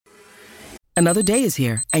Another day is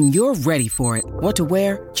here, and you're ready for it. What to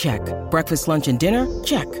wear? Check. Breakfast, lunch, and dinner?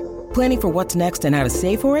 Check. Planning for what's next and how to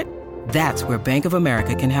save for it? That's where Bank of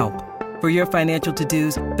America can help. For your financial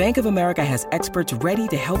to-dos, Bank of America has experts ready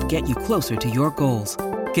to help get you closer to your goals.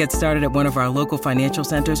 Get started at one of our local financial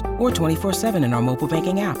centers or 24/7 in our mobile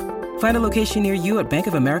banking app. Find a location near you at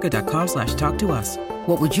bankofamerica.com/talktous.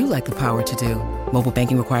 What would you like the power to do? Mobile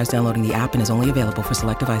banking requires downloading the app and is only available for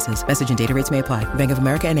select devices. Message and data rates may apply. Bank of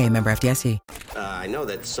America N.A., member FDIC. I know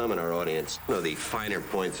that some in our audience know the finer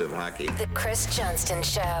points of hockey. The Chris Johnston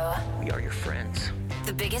Show. We are your friends.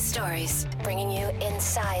 The biggest stories, bringing you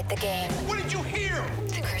inside the game. What did you hear?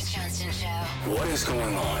 The Chris Johnston Show. What is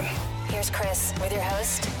going on? Here's Chris with your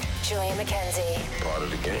host, Julian McKenzie. Part of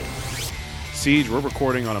the game. Siege, we're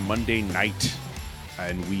recording on a Monday night,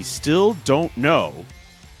 and we still don't know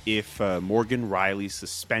if Morgan Rielly's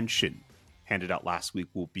suspension handed out last week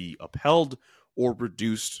will be upheld or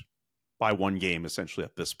reduced by one game, essentially,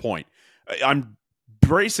 at this point. I'm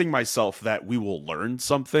bracing myself that we will learn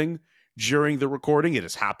something during the recording. It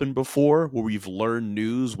has happened before where we've learned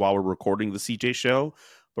news while we're recording the CJ show.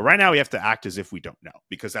 But right now we have to act as if we don't know,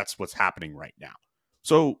 because that's what's happening right now.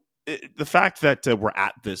 So the fact that we're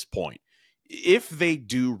at this point, if they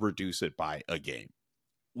do reduce it by a game,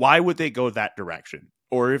 why would they go that direction?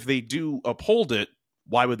 Or if they do uphold it,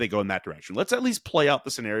 why would they go in that direction? Let's at least play out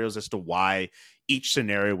the scenarios as to why each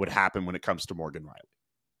scenario would happen when it comes to Morgan Rielly.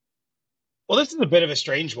 Well, this is a bit of a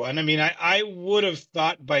strange one. I mean, I would have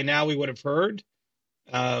thought by now we would have heard,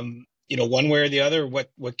 one way or the other,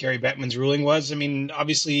 what Gary Bettman's ruling was. I mean,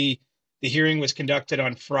 obviously, the hearing was conducted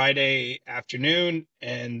on Friday afternoon,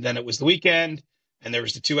 and then it was the weekend, and there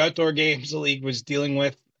was the two outdoor games the league was dealing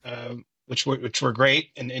with, which were great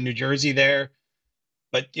in New Jersey there.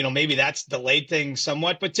 But, maybe that's delayed things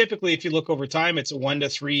somewhat. But typically, if you look over time, it's a 1 to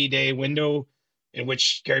 3 day window in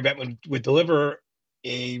which Gary Bettman would deliver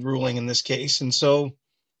a ruling in this case. And so,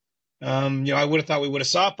 I would have thought we would have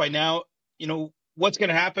saw it by now. What's going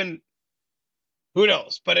to happen? Who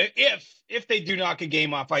knows? But if they do knock a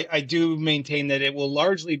game off, I do maintain that it will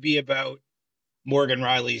largely be about Morgan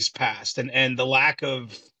Rielly's past and the lack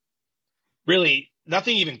of really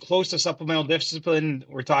nothing even close to supplemental discipline.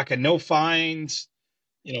 We're talking no fines,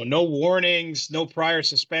 no warnings, no prior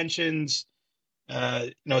suspensions.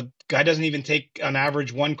 Guy doesn't even take on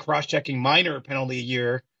average one cross-checking minor penalty a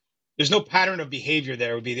year. There's no pattern of behavior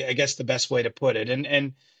there would be, I guess, the best way to put it.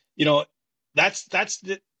 And that's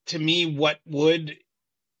to me what would,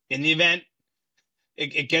 in the event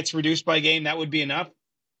it gets reduced by a game, that would be enough.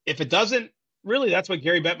 If it doesn't, really, that's what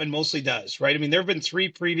Gary Bettman mostly does, right? I mean, there have been 3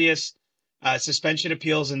 previous suspension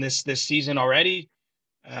appeals in this season already.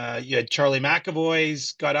 You had Charlie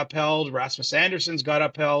McAvoy's got upheld, Rasmus Anderson's got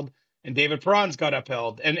upheld, and David Perron's got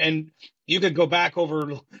upheld. And you could go back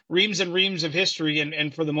over reams and reams of history.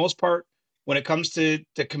 And for the most part, when it comes to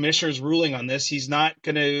the commissioner's ruling on this, he's not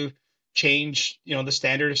going to change, the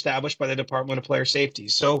standard established by the Department of Player Safety.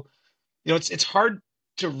 So, it's hard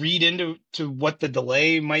to read into what the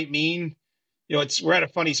delay might mean. We're at a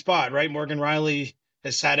funny spot, right? Morgan Rielly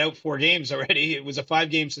has sat out 4 games already. It was a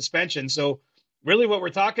 5-game suspension. So really what we're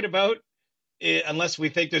talking about, unless we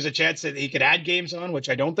think there's a chance that he could add games on, which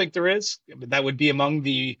I don't think there is, that would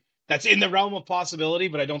be that's in the realm of possibility,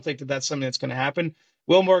 but I don't think that that's something that's going to happen.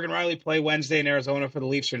 Will Morgan Rielly play Wednesday in Arizona for the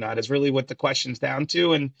Leafs or not is really what the question's down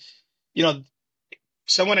to. And,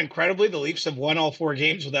 somewhat incredibly, the Leafs have won all 4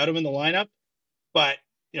 games without him in the lineup, but,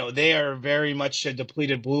 they are very much a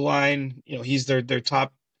depleted blue line. He's their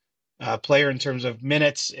top player in terms of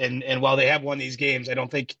minutes. And while they have won these games, I don't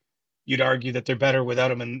think you'd argue that they're better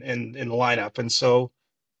without him in the lineup. And so,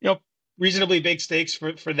 reasonably big stakes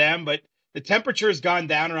for them, but the temperature has gone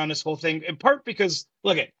down around this whole thing, in part because,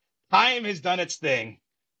 time has done its thing.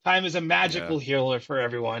 Time is a magical healer for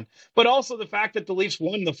everyone, but also the fact that the Leafs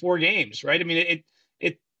won the 4 games, right? I mean,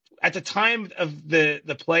 it at the time of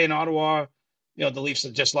the play in Ottawa, the Leafs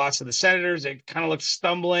had just lost to the Senators. It kind of looked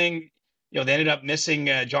stumbling. They ended up missing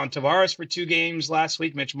John Tavares for 2 games last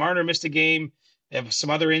week. Mitch Marner missed a game. They have some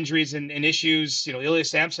other injuries and issues. Ilya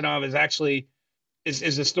Samsonov is actually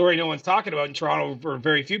is a story no one's talking about in Toronto, or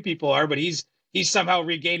very few people are, but he's somehow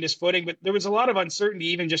regained his footing. But there was a lot of uncertainty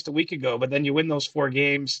even just a week ago. But then you win those 4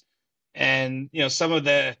 games, and some of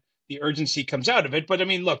the urgency comes out of it. But I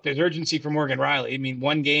mean, look, there's urgency for Morgan Rielly. I mean,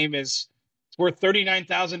 1 game is worth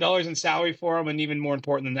 $39,000 in salary for him, and even more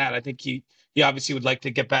important than that, I think he obviously would like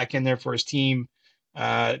to get back in there for his team.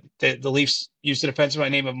 The Leafs used a defenseman by the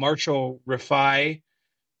name of Marshall Rifai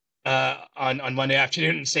on Monday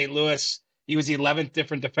afternoon in St. Louis. He was the 11th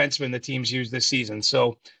different defenseman the team's used this season.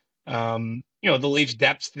 So, the Leafs'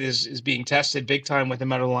 depth is being tested big time with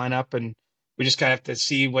him out of the lineup, and we just kind of have to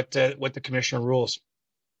see what the commissioner rules.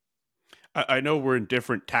 I know we're in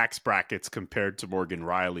different tax brackets compared to Morgan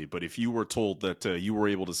Riley, but if you were told that you were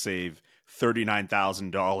able to save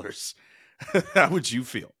 $39,000, how would you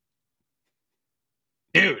feel?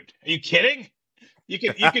 Dude, are you kidding? You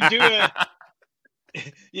could do a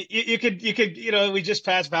you could we just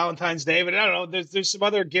passed Valentine's Day, but I don't know. There's some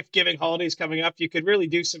other gift giving holidays coming up. You could really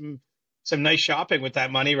do some nice shopping with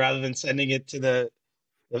that money rather than sending it to the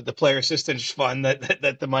player assistance fund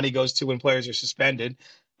that the money goes to when players are suspended.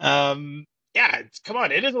 Yeah, come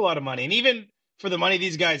on, it is a lot of money, and even for the money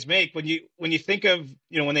these guys make, when you think of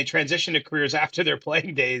when they transition to careers after their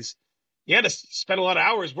playing days, you had to spend a lot of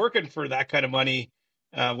hours working for that kind of money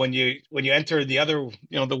when you enter the other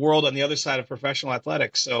the world on the other side of professional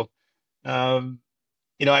athletics. So I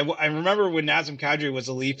remember when Nazem Kadri was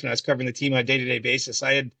a Leaf and I was covering the team on a day-to-day basis.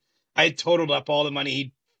 I had totaled up all the money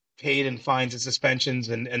he paid in fines and suspensions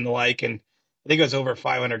and the like, and I think it was over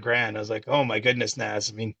 $500,000. I was like, oh my goodness,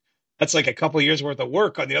 Naz. I mean, that's like a couple of years worth of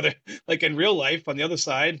work on the other, like in real life on the other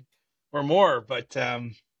side or more. But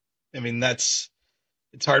I mean, it's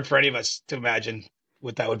hard for any of us to imagine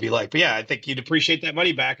what that would be like. But yeah, I think you'd appreciate that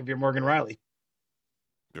money back if you're Morgan Riley.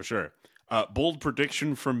 For sure. Bold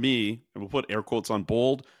prediction from me, and we'll put air quotes on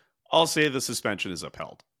bold. I'll say the suspension is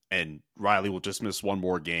upheld, and Riley will just miss one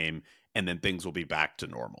more game, and then things will be back to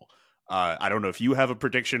normal. I don't know if you have a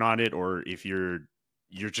prediction on it, or if you're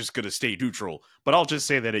just going to stay neutral, but I'll just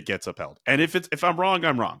say that it gets upheld. And if I'm wrong,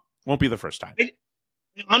 I'm wrong. Won't be the first time. I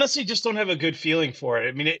honestly just don't have a good feeling for it.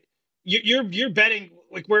 I mean, you're betting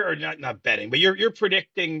like or not betting, but you're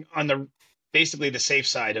predicting on basically the safe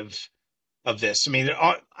side of this. I mean,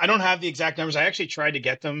 I don't have the exact numbers. I actually tried to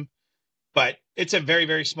get them, but it's a very,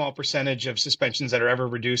 very small percentage of suspensions that are ever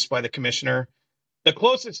reduced by the commissioner. The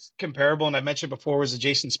closest comparable, and I mentioned before, was the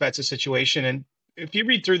Jason Spezza situation. And if you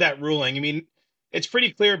read through that ruling, I mean, it's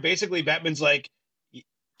pretty clear. Basically, Bettman's like,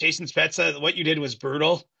 Jason Spezza, what you did was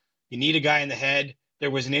brutal. You need a guy in the head.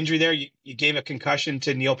 There was an injury there. You gave a concussion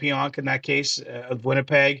to Neil Pionk in that case of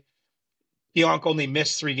Winnipeg. Pionk only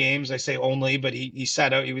missed 3 games. I say only, but he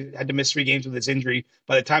sat out. He had to miss 3 games with his injury.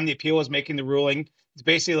 By the time the appeal was making the ruling, it's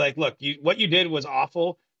basically like, look, what you did was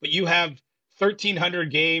awful, but you have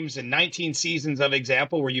 1,300 games and 19 seasons of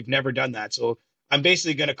example where you've never done that. So I'm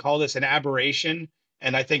basically going to call this an aberration.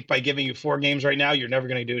 And I think by giving you 4 games right now, you're never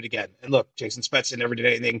going to do it again. And look, Jason Spezza never did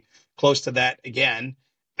anything close to that again.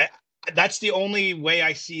 That's the only way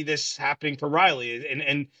I see this happening for Riley.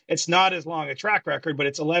 And it's not as long a track record, but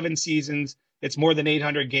it's 11 seasons. It's more than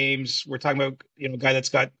 800 games. We're talking about, a guy that's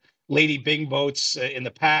got Lady Bing boats in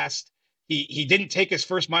the past. He didn't take his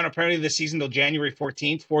first minor penalty this season until January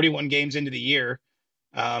 14th, 41 games into the year.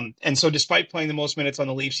 And so despite playing the most minutes on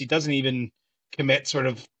the Leafs, he doesn't even commit sort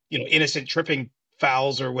of, innocent tripping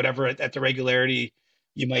fouls or whatever at the regularity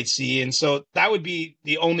you might see. And so that would be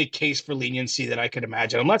the only case for leniency that I could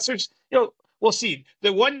imagine, unless there's, we'll see.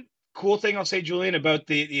 The one cool thing I'll say, Julian, about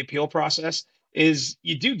the appeal process is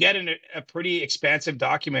you do get a pretty expansive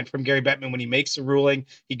document from Gary Bettman when he makes the ruling.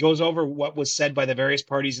 He goes over what was said by the various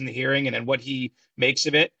parties in the hearing and then what he makes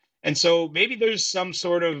of it. And so maybe there's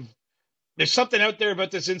something out there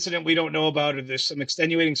about this incident we don't know about, or there's some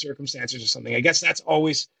extenuating circumstances or something. I guess that's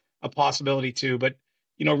always a possibility too. But,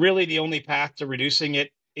 really the only path to reducing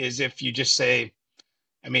it is if you just say,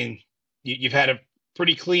 I mean, you've had a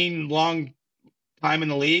pretty clean, long time in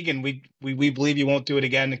the league, and we believe you won't do it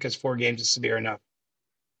again because 4 games is severe enough.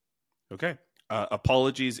 Okay.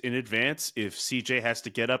 Apologies in advance if CJ has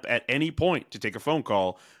to get up at any point to take a phone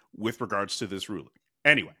call with regards to this ruling.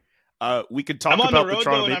 Anyway, we could talk about I'm on the road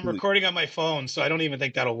Toronto though, and Maple I'm recording on my phone, so I don't even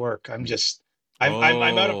think that'll work. I'm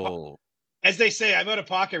out of, as they say, I'm out of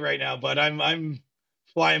pocket right now, but I'm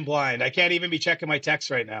flying blind. I can't even be checking my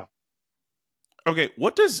texts right now. Okay,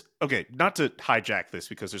 not to hijack this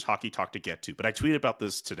because there's hockey talk to get to, but I tweeted about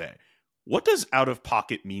this today. What does out of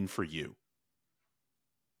pocket mean for you?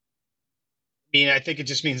 I mean, I think it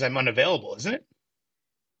just means I'm unavailable, isn't it?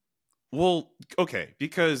 Well, okay,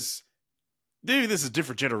 because maybe this is a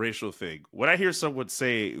different generational thing. When I hear someone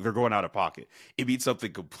say they're going out of pocket, it means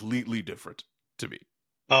something completely different to me.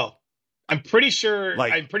 Oh, I'm pretty sure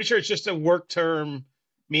it's just a work term,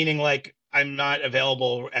 meaning like I'm not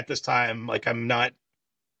available at this time. Like I'm not,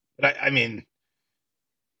 but I mean,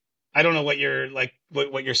 I don't know what you're like,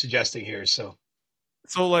 what you're suggesting here. So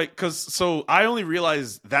I only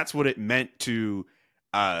realized that's what it meant to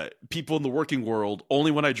people in the working world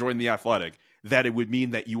only when I joined The Athletic, that it would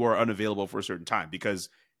mean that you are unavailable for a certain time, because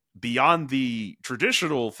beyond the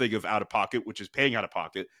traditional thing of out of pocket, which is paying out of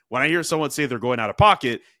pocket, when I hear someone say they're going out of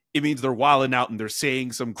pocket, it means they're wilding out and they're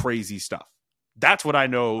saying some crazy stuff. That's what I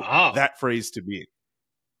know Oh, that phrase to be.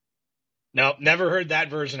 no, never heard that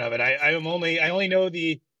version of it. I only know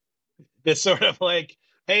the sort of like,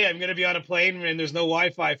 hey, I'm going to be on a plane and there's no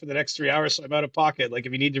Wi-Fi for the next 3 hours, so I'm out of pocket. Like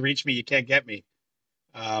if you need to reach me, you can't get me.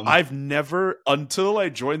 I've never, until I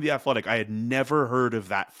joined the Athletic, I had never heard of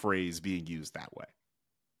that phrase being used that way.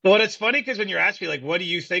 Well, it's funny because when you're asking me, like, what do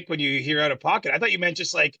you think when you hear out of pocket? I thought you meant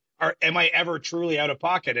just like, am I ever truly out of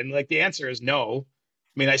pocket? And like the answer is no.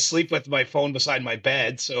 I mean, I sleep with my phone beside my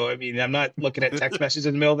bed. So, I mean, I'm not looking at text messages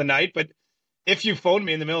in the middle of the night, but if you phoned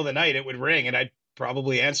me in the middle of the night, it would ring and I'd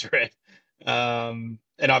probably answer it. And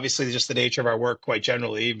obviously just the nature of our work quite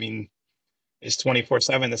generally, I mean, it's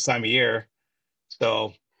 24/7 this time of year.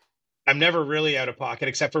 So I'm never really out of pocket,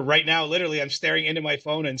 except for right now, literally I'm staring into my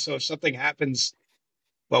phone. And so if something happens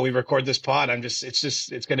while we record this pod,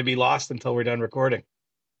 it's going to be lost until we're done recording.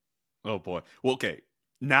 Oh boy. Well, okay.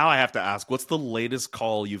 Now I have to ask, what's the latest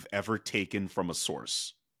call you've ever taken from a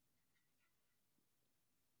source?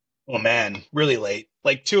 Oh man, really late,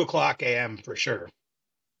 like 2:00 a.m. for sure.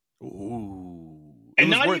 Ooh. And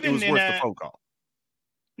not It even was in worth the a, phone call.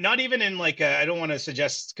 not even in like I don't want to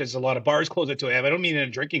suggest because a lot of bars close at 2 a.m. I don't mean in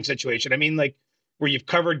a drinking situation. I mean like where you've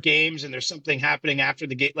covered games and there's something happening after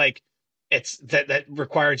the game, like it's that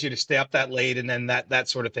requires you to stay up that late, and then that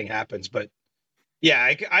sort of thing happens. But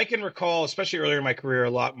yeah, I can recall, especially earlier in my career, a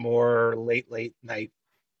lot more late night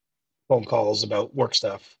phone calls about work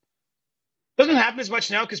stuff. Doesn't happen as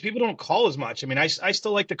much now because people don't call as much. I mean, I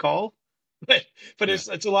still like to call, but Yeah.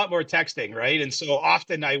 it's a lot more texting, right? And so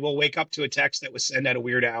often I will wake up to a text that was sent at a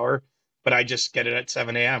weird hour, but I just get it at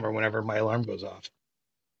 7 a.m. or whenever my alarm goes off.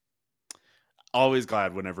 Always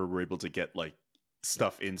glad whenever we're able to get like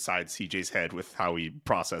stuff inside CJ's head with how he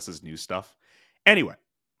processes new stuff. Anyway,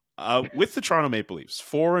 with the Toronto Maple Leafs,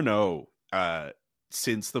 4-0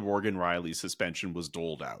 since the Morgan Riley suspension was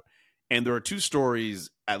doled out. And there are two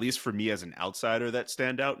stories, at least for me as an outsider, that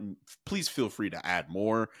stand out. And please feel free to add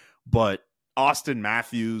more. But Austin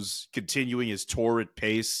Matthews continuing his torrid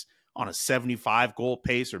pace on a 75 goal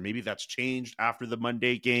pace, or maybe that's changed after the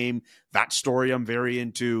Monday game. That story I'm very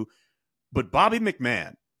into. But Bobby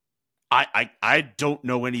McMahon, I don't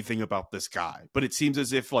know anything about this guy, but it seems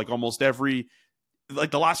as if like almost every,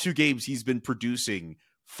 like the last few games he's been producing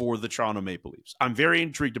for the Toronto Maple Leafs. I'm very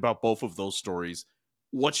intrigued about both of those stories.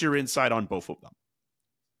 What's your insight on both of them?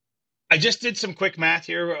 I just did some quick math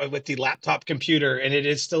here with the laptop computer, and it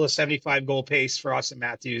is still a 75 goal pace for Austin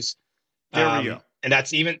Matthews. There we go. And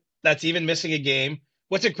that's even missing a game.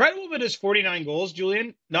 What's incredible about his 49 goals,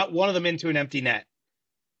 Julian, not one of them into an empty net.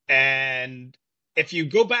 And if you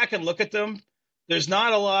go back and look at them, there's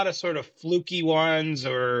not a lot of sort of fluky ones.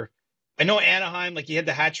 Or I know Anaheim, like he had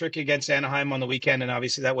the hat trick against Anaheim on the weekend, and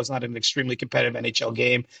obviously that was not an extremely competitive NHL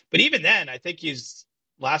game. But even then, I think his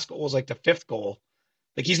last goal was like the fifth goal.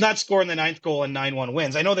 Like he's not scoring the ninth goal in 9-1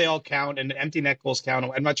 wins. I know they all count and empty net goals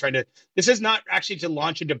count. I'm not trying to, this is not actually to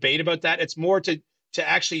launch a debate about that. It's more to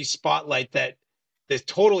actually spotlight that this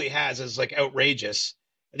totally has as like outrageous.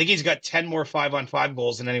 I think he's got 10 more 5-on-5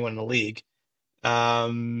 goals than anyone in the league.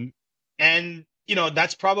 And, you know,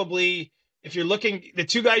 that's probably, if you're looking, the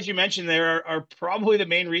two guys you mentioned there are probably the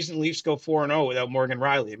main reason the Leafs go 4-0 without Morgan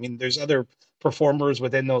Riley. I mean, there's other performers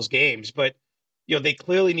within those games, but, you know, they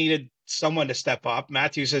clearly needed someone to step up.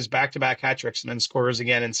 Matthews has back-to-back hat tricks and then scores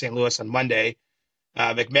again in St. Louis on Monday.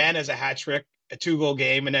 McMahon has a hat trick, a 2-goal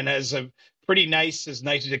game, and then has a pretty nice, as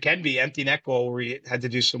nice as it can be, empty net goal where he had to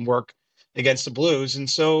do some work against the Blues. And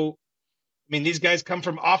so, I mean, these guys come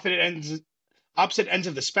from opposite ends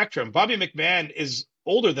of the spectrum. Bobby McMahon is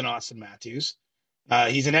older than Austin Matthews.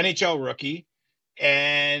 He's an NHL rookie.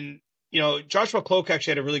 And, you know, Joshua Cloak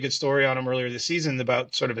actually had a really good story on him earlier this season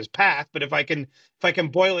about sort of his path. But if I can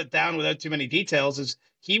boil it down without too many details, is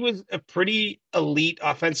he was a pretty elite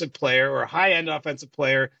offensive player or a high-end offensive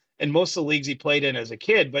player in most of the leagues he played in as a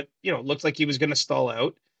kid. But, you know, it looked like he was going to stall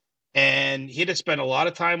out. And he had to spend a lot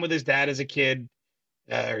of time with his dad as a kid,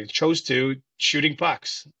 or he chose to, shooting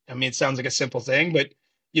pucks. I mean, it sounds like a simple thing, but,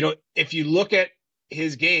 you know, if you look at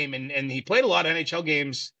his game, and he played a lot of NHL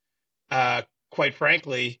games, quite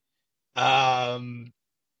frankly,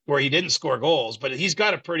 where he didn't score goals, but he's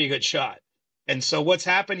got a pretty good shot. And so what's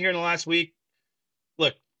happened here in the last week,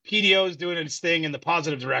 look, PDO is doing its thing in the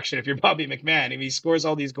positive direction. If you're Bobby McMahon, if he scores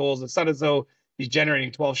all these goals, it's not as though he's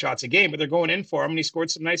generating 12 shots a game, but they're going in for him, and he scored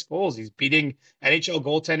some nice goals. He's beating NHL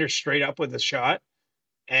goaltenders straight up with a shot,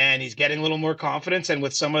 and he's getting a little more confidence. And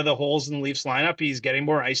with some of the holes in the Leafs lineup, he's getting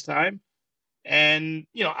more ice time. And,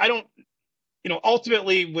 you know,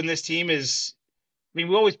 ultimately when this team is, I mean,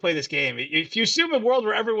 we always play this game. If you assume a world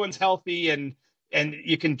where everyone's healthy and and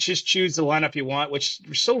you can just choose the lineup you want, which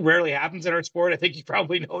so rarely happens in our sport. I think you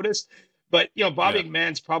probably noticed. But, Bobby Yeah.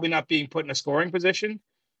 McMahon's probably not being put in a scoring position.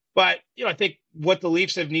 But, I think what the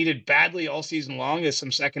Leafs have needed badly all season long is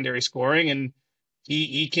some secondary scoring. And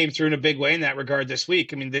he came through in a big way in that regard this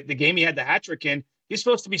week. I mean, the game he had the hat trick in, he's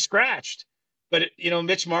supposed to be scratched. But,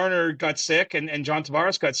 Mitch Marner got sick and John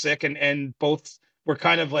Tavares got sick, and both were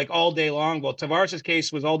kind of like all day long. Well, Tavares'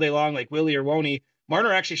 case was all day long, like Willie or Woney.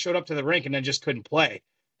 Marner actually showed up to the rink and then just couldn't play.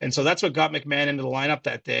 And so that's what got McMahon into the lineup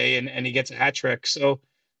that day, and he gets a hat trick. So,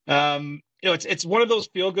 it's one of those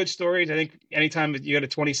feel-good stories. I think anytime you got a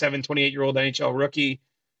 27, 28-year-old NHL rookie,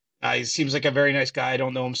 he seems like a very nice guy. I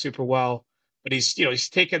don't know him super well, but he's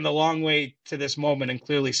taken the long way to this moment and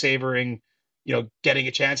clearly savoring, getting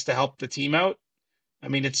a chance to help the team out. I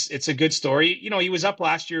mean, it's a good story. He was up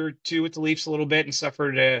last year too with the Leafs a little bit and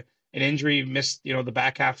suffered an injury, missed, the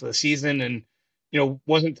back half of the season, and,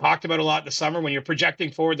 wasn't talked about a lot in the summer when you're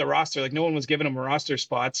projecting forward the roster. Like, no one was giving him a roster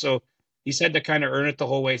spot. So he's had to kind of earn it the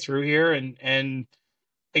whole way through here. And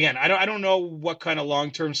again, I don't know what kind of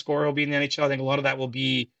long-term score he'll be in the NHL. I think a lot of that will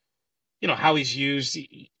be, how he's used.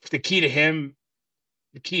 The key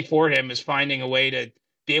for him is finding a way to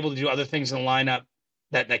be able to do other things in the lineup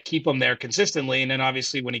that keep him there consistently. And then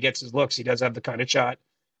obviously when he gets his looks, he does have the kind of shot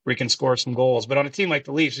where he can score some goals. But on a team like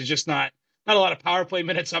the Leafs, there's just not a lot of power play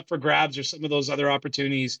minutes up for grabs or some of those other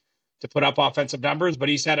opportunities to put up offensive numbers. But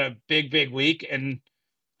he's had a big week, and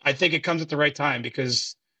I think it comes at the right time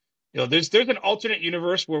because there's an alternate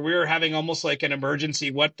universe where we're having almost like an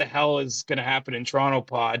emergency. What the hell is going to happen in Toronto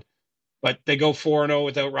pod? But they go 4-0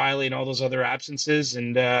 without Riley and all those other absences,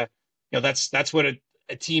 and that's what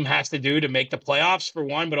a team has to do to make the playoffs for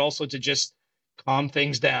one, but also to just calm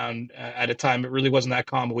things down at a time it really wasn't that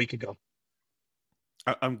calm a week ago.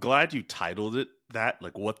 I'm glad you titled it that,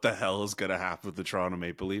 like, what the hell is going to happen with the Toronto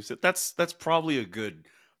Maple Leafs? That's probably a good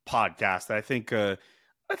podcast. I think a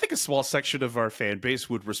small section of our fan base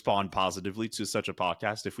would respond positively to such a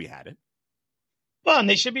podcast if we had it. Well, and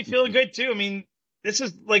they should be feeling good too. I mean, this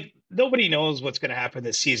is like, nobody knows what's going to happen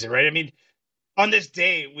this season, right? I mean, on this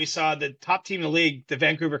day, we saw the top team in the league, the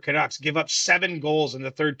Vancouver Canucks, give up 7 goals in the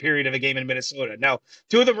third period of a game in Minnesota. Now,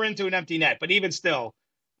 2 of them were into an empty net, but even still,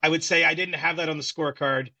 I would say I didn't have that on the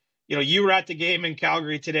scorecard. You were at the game in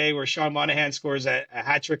Calgary today where Sean Monahan scores a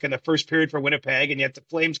hat trick in the first period for Winnipeg, and yet the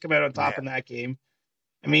Flames come out on top in that game.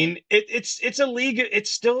 I mean, it's a league. It's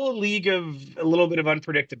still a league of a little bit of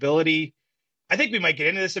unpredictability. I think we might get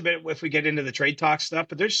into this a bit if we get into the trade talk stuff,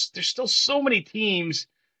 but there's still so many teams.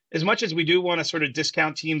 As much as we do want to sort of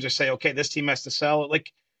discount teams or say, okay, this team has to sell,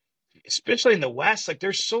 like, especially in the West, like,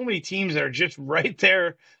 there's so many teams that are just right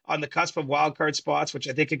there on the cusp of wild card spots, which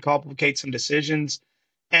I think can complicate some decisions.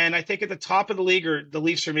 And I think at the top of the league, or the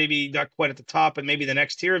Leafs are maybe not quite at the top, and maybe the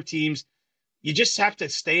next tier of teams, you just have to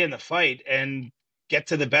stay in the fight and get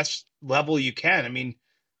to the best level you can. I mean,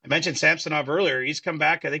 I mentioned Samsonov earlier. He's come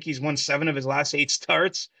back. I think he's won 7 of his last 8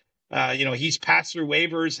 starts. He's passed through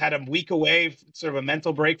waivers, had a week away, sort of a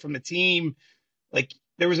mental break from the team. Like,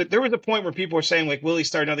 there was a point where people were saying, like, will he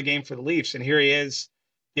start another game for the Leafs? And here he is,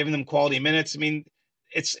 giving them quality minutes. I mean,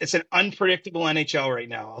 it's an unpredictable NHL right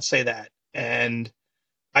now. I'll say that. And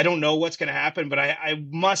I don't know what's going to happen, but I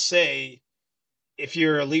must say, if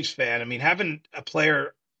you're a Leafs fan, I mean, having a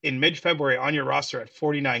player in mid-February on your roster at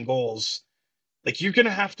 49 goals, like, you're going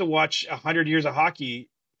to have to watch 100 years of hockey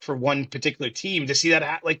for one particular team to see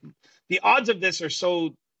that. Like, the odds of this are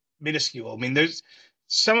so minuscule. I mean, there's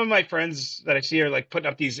some of my friends that I see are like putting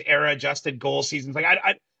up these era-adjusted goal seasons. Like,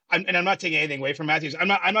 I'm not taking anything away from Matthews. I'm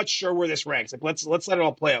not sure where this ranks. Like, let's let it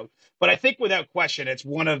all play out. But I think without question, it's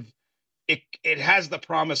one of it has the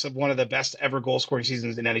promise of one of the best ever goal scoring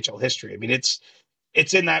seasons in NHL history. I mean,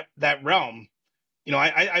 it's in that realm.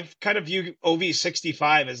 I've kind of viewed OV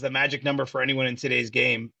 65 as the magic number for anyone in today's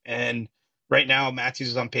game. And right now, Matthews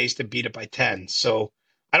is on pace to beat it by 10. So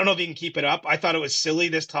I don't know if he can keep it up. I thought it was silly,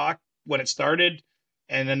 this talk, when it started,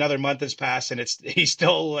 and another month has passed, and he's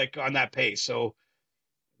still like on that pace. So,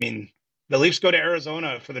 I mean, the Leafs go to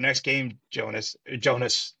Arizona for the next game, Julian.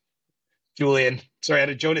 Sorry, I had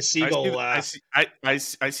a Jonas Siegel. I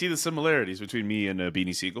see the similarities between me and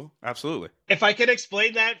Beanie Siegel. Absolutely. If I could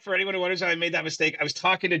explain that for anyone who wonders how I made that mistake, I was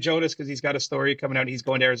talking to Jonas because he's got a story coming out. He's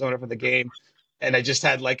going to Arizona for the game, and I just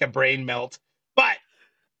had like a brain melt. But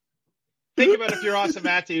think about if you're Austin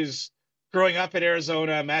Matthews growing up in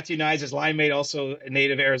Arizona, Matthew Nyes, his line mate, also a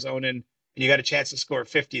native Arizonan, and you got a chance to score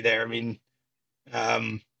 50 there. I mean,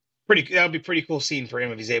 that'll be a pretty cool scene for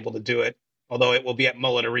him if he's able to do it. Although it will be at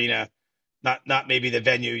Mullet Arena. Not maybe the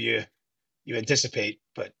venue you anticipate,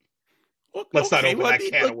 but Let's not Okay, open well, I that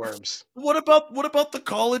mean, can like, of worms. what about the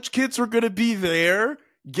college kids who are going to be there?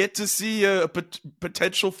 Get to see a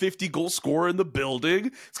potential 50-goal scorer in the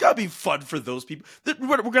building. It's got to be fun for those people.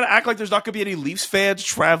 We're going to act like there's not going to be any Leafs fans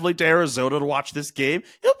traveling to Arizona to watch this game.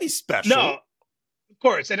 It'll be No, special. of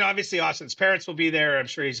course. And obviously Austin's parents will be there. I'm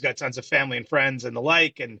sure he's got tons of family and friends and the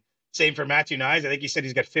like. And same for Matthew Nyes. I think he said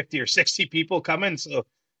he's got 50 or 60 people coming. So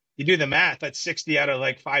you do the math, that's 60 out of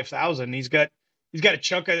like 5,000. He's got a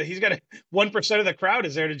chunk of, 1% of the crowd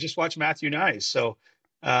is there to just watch Matthew Nyes. So,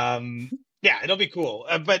 yeah, it'll be cool.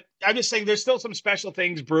 But I'm just saying there's still some special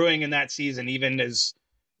things brewing in that season, even as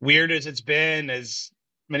weird as it's been, as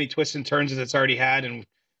many twists and turns as it's already had. And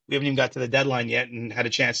we haven't even got to the deadline yet and had a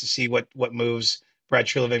chance to see what moves Brad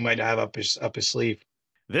Treliving might have up his sleeve.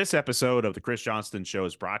 This episode of the Chris Johnston Show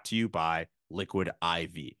is brought to you by Liquid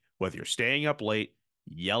IV. Whether you're staying up late,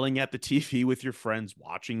 yelling at the TV with your friends,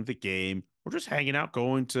 watching the game, or just hanging out,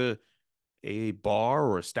 going to a bar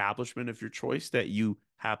or establishment of your choice that you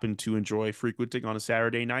happen to enjoy frequenting on a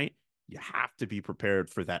Saturday night, you have to be prepared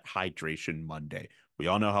for that hydration Monday. We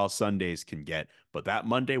all know how Sundays can get, but that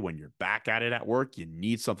Monday when you're back at it at work, you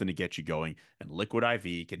need something to get you going, and Liquid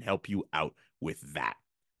IV can help you out with that.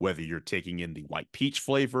 Whether you're taking in the white peach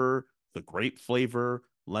flavor, the grape flavor,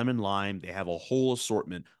 lemon lime, they have a whole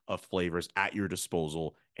assortment of flavors at your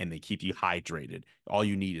disposal, and they keep you hydrated. All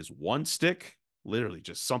you need is one stick, literally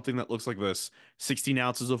just something that looks like this, 16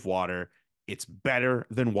 ounces of water. It's better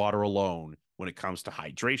than water alone when it comes to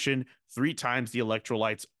hydration. 3 times the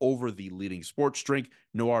electrolytes over the leading sports drink,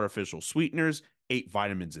 no artificial sweeteners, 8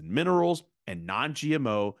 vitamins and minerals, and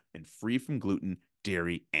non-GMO and free from gluten,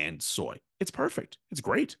 dairy, and soy. It's perfect. It's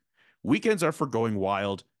great. Weekends are for going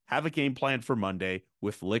wild. Have a game plan for Monday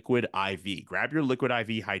with Liquid IV. Grab your Liquid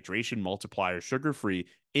IV hydration multiplier sugar-free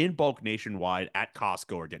in bulk nationwide at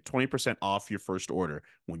Costco or get 20% off your first order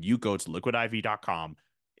when you go to liquidiv.com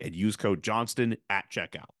and use code Johnston at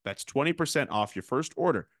checkout. That's 20% off your first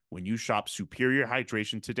order when you shop Superior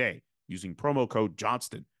Hydration today using promo code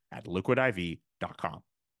Johnston at liquidiv.com.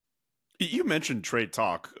 You mentioned trade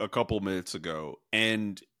talk a couple minutes ago,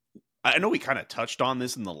 and I know we kind of touched on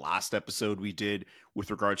this in the last episode we did with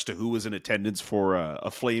regards to who was in attendance for a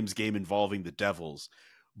Flames game involving the Devils.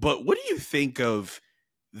 But what do you think of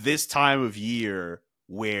this time of year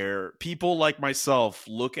where people like myself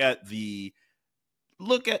look at the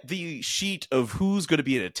sheet of who's going to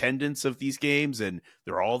be in attendance of these games, and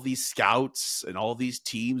there are all these scouts and all these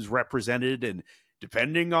teams represented, and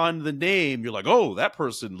depending on the name, you're like, oh, that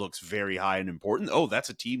person looks very high and important. Oh, that's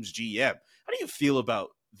a team's GM. How do you feel about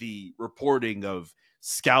the reporting of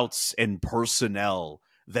scouts and personnel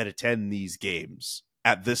that attend these games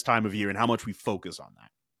at this time of year and how much we focus on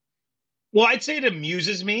that? Well, I'd say it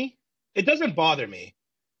amuses me. It doesn't bother me,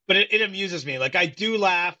 but it amuses me. Like I do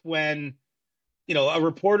laugh when, a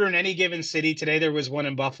reporter in any given city, today there was one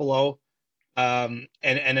in Buffalo. And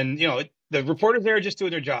then, the reporters there are just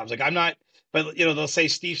doing their jobs. Like I'm not, but they'll say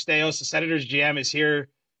Steve Stais, the Senators GM, is here,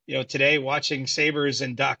 today watching Sabres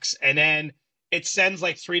and Ducks. And then it sends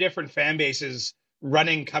like 3 different fan bases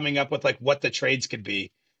running, coming up with like what the trades could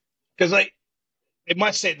be. Cause like, it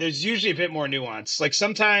must say there's usually a bit more nuance. Like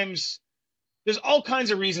sometimes there's all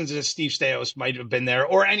kinds of reasons that Steve Stais might have been there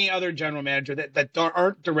or any other general manager that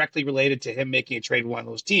aren't directly related to him making a trade with one of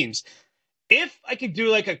those teams. If I could do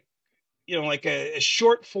like a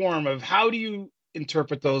short form of how do you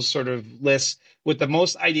interpret those sort of lists with the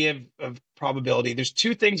most idea of probability, there's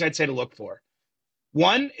 2 things I'd say to look for.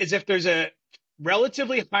 One is if there's a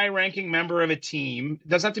relatively high ranking member of a team, it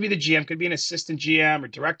doesn't have to be the GM, could be an assistant GM or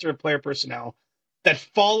director of player personnel, that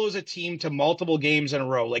follows a team to multiple games in a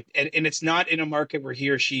row. Like, and it's not in a market where he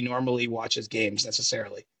or she normally watches games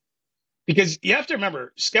necessarily. Because you have to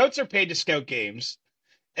remember, scouts are paid to scout games.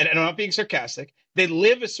 And I'm not being sarcastic. They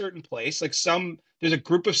live a certain place. Like there's a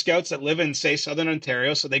group of scouts that live in, say, Southern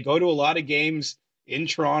Ontario. So they go to a lot of games in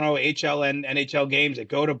Toronto, HL and NHL games. They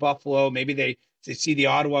go to Buffalo. Maybe they see the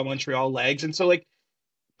Ottawa, Montreal legs. And so like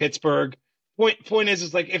Pittsburgh. Point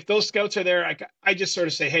is like, if those scouts are there, I just sort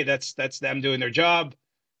of say, hey, that's them doing their job.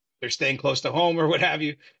 They're staying close to home or what have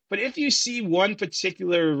you. But if you see one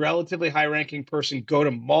particular relatively high ranking person go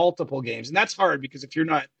to multiple games, and that's hard because if you're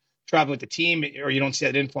not traveling with the team or you don't see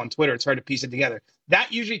that info on Twitter, it's hard to piece it together.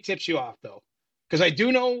 That usually tips you off though. Because I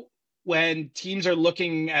do know when teams are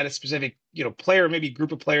looking at a specific, player, maybe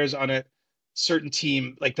group of players on a certain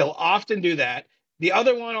team, like they'll often do that. The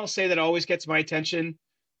other one I'll say that always gets my attention,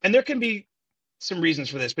 and there can be some reasons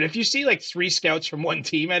for this, but if you see like 3 scouts from one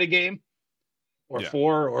team at a game or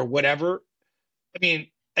 4 or whatever, I mean,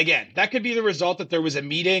 again, that could be the result that there was a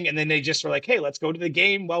meeting and then they just were like, hey, let's go to the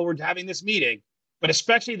game while we're having this meeting. But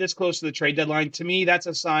especially this close to the trade deadline, to me, that's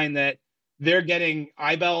a sign that they're getting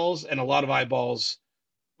eyeballs and a lot of eyeballs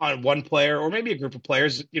on one player or maybe a group of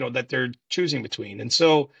players, that they're choosing between. And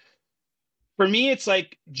so for me, it's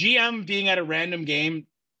like GM being at a random game.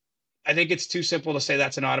 I think it's too simple to say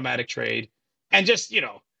that's an automatic trade. And just,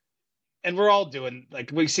 and we're all doing,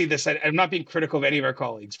 like, we see this. I'm not being critical of any of our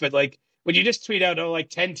colleagues, but like when you just tweet out, oh, like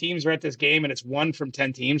 10 teams are at this game and it's one from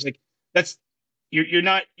 10 teams, like that's, you're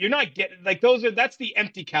not getting, like, that's the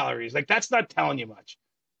empty calories. Like, that's not telling you much.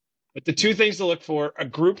 But the two things to look for: a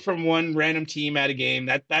group from one random team at a game,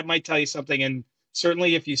 that might tell you something. And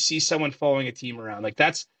certainly if you see someone following a team around, like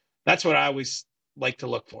that's what I always like to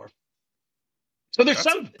look for. So there's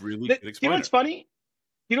That's some a really good explainer. You know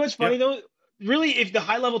what's funny? Yeah. Though? Really, if the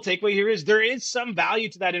high level takeaway here is there is some value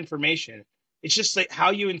to that information. It's just like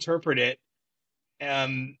how you interpret it,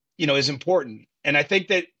 is important. And I think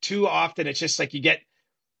that too often it's just like you get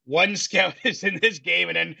one scout is in this game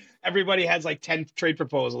and then everybody has like 10 trade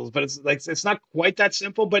proposals, but it's like, it's not quite that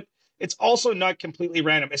simple, but it's also not completely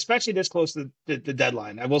random, especially this close to the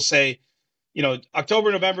deadline. I will say,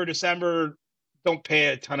 October, November, December, don't pay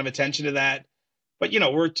a ton of attention to that. But,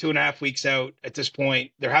 we're 2.5 weeks out at this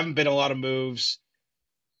point. There haven't been a lot of moves.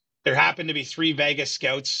 There happened to be 3 Vegas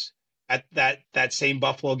scouts at that same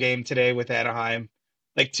Buffalo game today with Anaheim.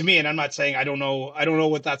 Like, to me, and I'm not saying I don't know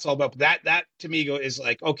what that's all about, but that to me is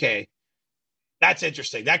like, okay, that's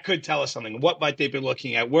interesting. That could tell us something. What might they be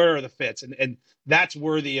looking at? Where are the fits? And that's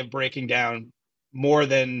worthy of breaking down more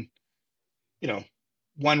than,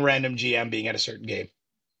 one random GM being at a certain game.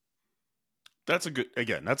 That's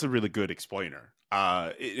a really good explainer.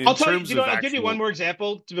 I'll tell you, I'll give you one more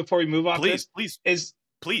example before we move on. Please.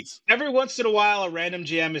 Every once in a while, a random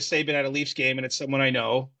GM is Saban at a Leafs game, and it's someone I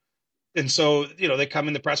know. And so, they come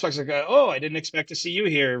in the press box and go, oh, I didn't expect to see you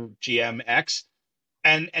here, GM X.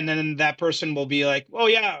 And then that person will be like, oh,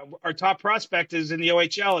 yeah, our top prospect is in the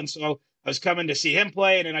OHL. And so I was coming to see him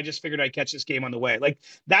play, and then I just figured I'd catch this game on the way. Like,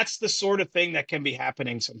 that's the sort of thing that can be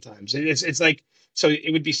happening sometimes. It's like, so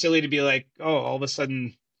it would be silly to be like, oh, all of a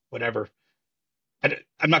sudden, whatever.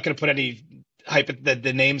 I'm not going to put any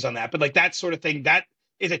the names on that, but like that sort of thing, that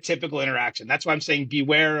is a typical interaction. That's why I'm saying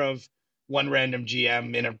beware of one random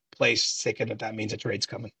GM in a place thinking that means a trade's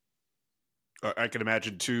coming. I can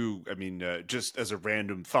imagine too. I mean, just as a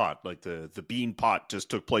random thought, like the bean pot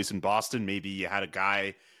just took place in Boston. Maybe you had a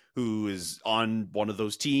guy who is on one of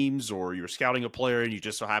those teams, or you're scouting a player and you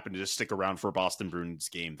just so happen to just stick around for a Boston Bruins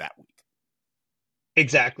game that week.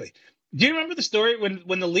 Exactly. Do you remember the story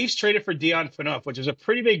when the Leafs traded for Dion Phaneuf, which was a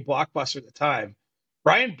pretty big blockbuster at the time?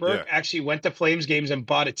 Brian Burke actually went to Flames games and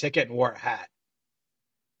bought a ticket and wore a hat.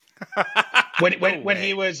 when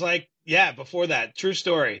he was like, before that. True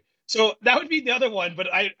story. So that would be the other one, but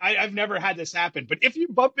I've never had this happen. But if you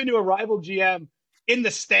bump into a rival GM in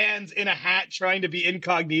the stands in a hat trying to be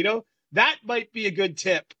incognito, that might be a good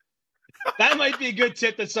tip. That might be a good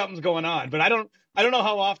tip that something's going on. But I don't know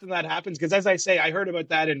how often that happens, because as I say, I heard about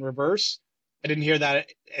that in reverse. I didn't hear that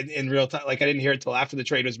in real time. Like, I didn't hear it till after the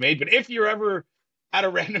trade was made. But if you're ever at a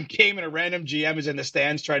random game and a random GM is in the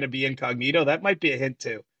stands trying to be incognito, that might be a hint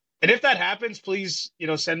too. And if that happens, please,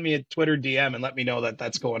 send me a Twitter DM and let me know that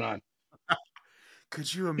that's going on.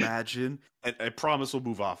 Could you imagine, and I promise we'll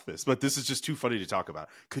move off this, but this is just too funny to talk about.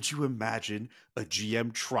 Could you imagine a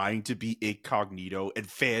GM trying to be incognito and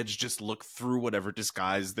fans just look through whatever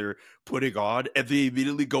disguise they're putting on and they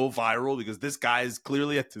immediately go viral because this guy is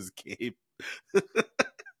clearly at this game?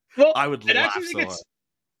 Well, I would laugh so hard.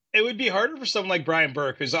 It would be harder for someone like Brian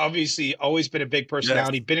Burke, who's obviously always been a big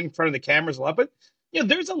personality, been in front of the cameras a lot, but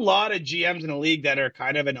there's a lot of GMs in the league that are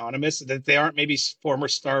kind of anonymous, that they aren't maybe former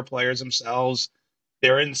star players themselves.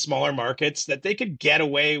 They're in smaller markets, that they could get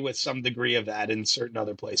away with some degree of that in certain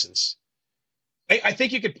other places. I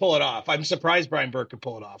think you could pull it off. I'm surprised Brian Burke could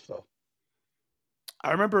pull it off, though.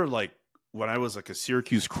 I remember, like, when I was like a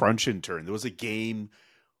Syracuse Crunch intern, there was a game.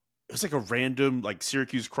 It was like a random, like,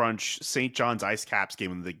 Syracuse Crunch St. John's Ice Caps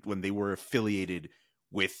game when they were affiliated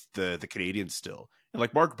with the Canadiens still. And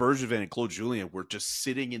like Marc Bergevin and Claude Julien were just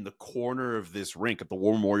sitting in the corner of this rink at the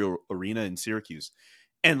War Memorial Arena in Syracuse.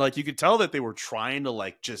 And like, you could tell that they were trying to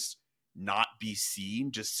like just not be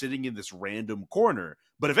seen, just sitting in this random corner.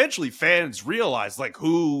 But eventually fans realized like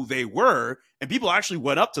who they were, and people actually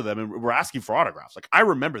went up to them and were asking for autographs. Like, I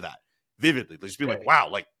remember that vividly. They just be like, wow,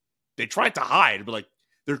 like they tried to hide, but like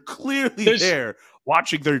they're clearly there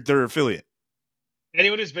watching their affiliate.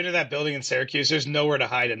 Anyone who's been to that building in Syracuse, there's nowhere to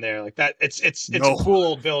hide in there. Like that, it's a cool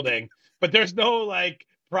old building, but there's no like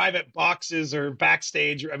private boxes or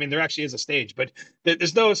backstage. I mean, there actually is a stage, but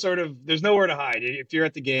there's nowhere to hide. If you're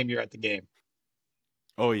at the game, you're at the game.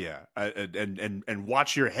 Oh yeah, and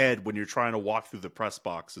watch your head when you're trying to walk through the press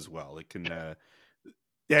box as well. It can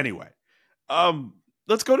anyway. Um,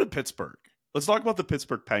 let's go to Pittsburgh. Let's talk about the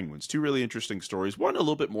Pittsburgh Penguins. Two really interesting stories. One a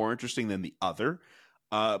little bit more interesting than the other.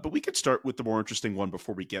 But we could start with the more interesting one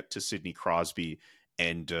before we get to Sidney Crosby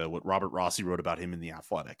and what Robert Rossi wrote about him in The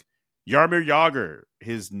Athletic. Jaromir Jagr,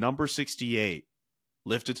 his number 68,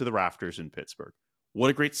 lifted to the rafters in Pittsburgh. What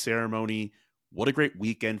a great ceremony. What a great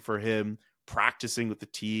weekend for him, practicing with the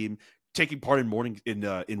team, taking part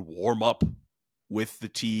in warm up with the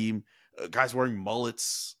team. Guys wearing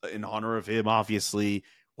mullets in honor of him, obviously.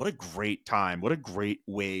 What a great time. What a great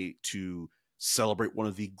way to celebrate one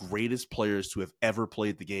of the greatest players to have ever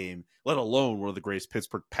played the game, let alone one of the greatest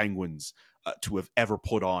Pittsburgh Penguins to have ever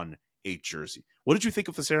put on a jersey. What did you think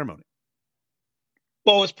of the ceremony?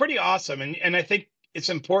 Well, it's pretty awesome. And I think it's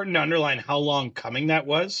important to underline how long coming that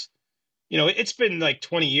was. It's been like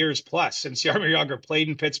 20 years plus since Jaromir Jagr played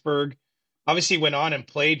in Pittsburgh. Obviously went on and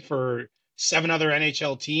played for 7 other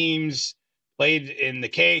NHL teams, played in the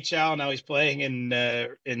KHL. Now he's playing in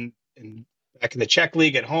back in the Czech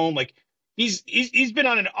league at home. Like he's been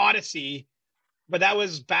on an odyssey, but that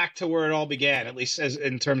was back to where it all began, at least as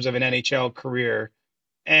in terms of an NHL career.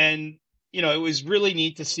 And, it was really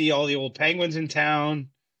neat to see all the old Penguins in town.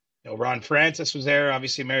 Ron Francis was there.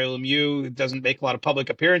 Obviously, Mario Lemieux, who doesn't make a lot of public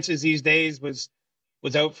appearances these days, was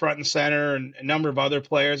out front and center, and a number of other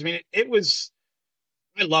players. I mean, it was.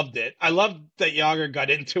 I loved it. I loved that Jagr got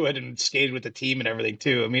into it and skated with the team and everything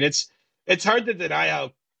too. I mean, it's hard to deny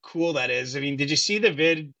how cool that is. I mean, did you see the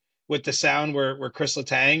vid with the sound where Chris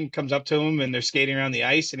Letang comes up to him and they're skating around the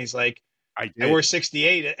ice and he's like, I wore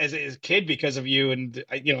 68 as a kid because of you. And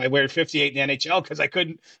I wear 58 in the NHL because I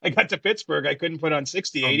got to Pittsburgh. I couldn't put on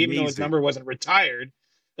 68, Amazing. even though his number wasn't retired.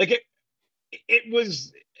 Like it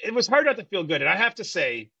was hard not to feel good. And I have to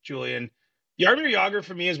say, Julian, Jaromir Jagr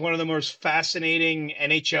for me is one of the most fascinating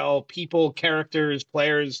NHL people, characters,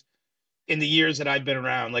 players in the years that I've been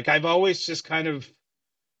around. Like I've always just kind of,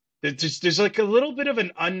 there's like a little bit of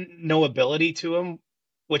an unknowability to him,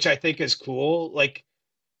 which I think is cool. Like,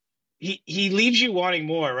 he leaves you wanting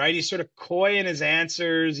more, right? He's sort of coy in his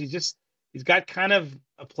answers. He's got kind of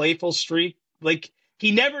a playful streak. Like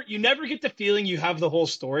you never get the feeling you have the whole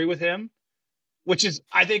story with him, which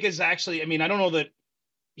I think is actually, I mean, I don't know that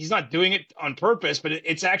he's not doing it on purpose, but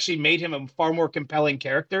it's actually made him a far more compelling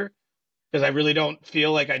character because I really don't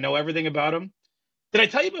feel like I know everything about him. Did I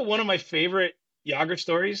tell you about one of my favorite Jagr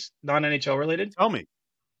stories, non-NHL related? Tell me.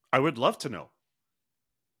 I would love to know.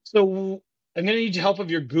 So I'm going to need help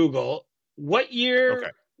of your Google. What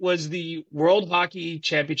year was the World Hockey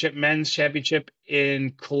Championship, men's championship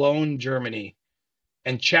in Cologne, Germany?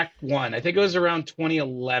 And Czech won. I think it was around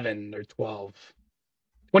 2011 or 12.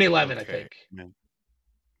 2011, I think.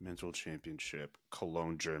 Men's World Championship,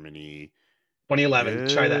 Cologne, Germany. 2011.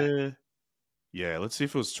 Try that. Yeah, let's see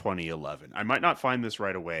if it was 2011. I might not find this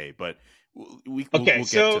right away, but we'll get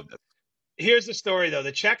to this. Here's the story, though.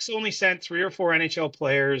 The Czechs only sent 3 or 4 NHL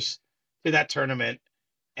players to that tournament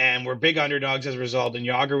and were big underdogs as a result. And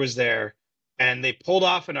Jagr was there, and they pulled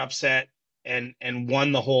off an upset and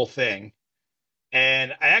won the whole thing.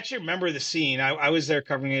 And I actually remember the scene. I was there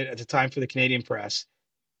covering it at the time for the Canadian press.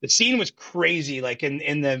 The scene was crazy, like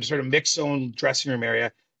in the sort of mixed zone dressing room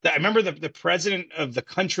area. I remember the president of the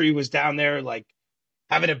country was down there, like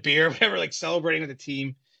having a beer, whatever, like celebrating with the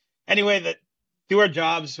team. Anyway, do our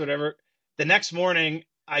jobs, whatever. The next morning,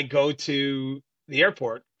 I go to the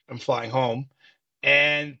airport. I'm flying home,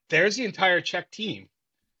 and there's the entire Czech team.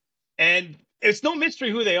 And it's no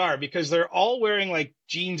mystery who they are because they're all wearing like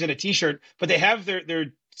jeans and a t-shirt, but they have their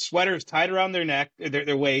sweaters tied around their neck,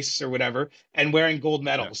 their waists or whatever, and wearing gold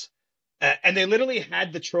medals. Yeah. And they literally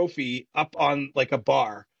had the trophy up on like a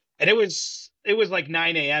bar. And it was like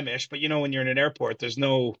 9 a.m. ish, but when you're in an airport, there's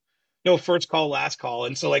no first call, last call.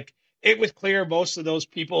 And so like, it was clear most of those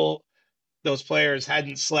people, those players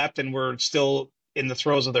hadn't slept and were still in the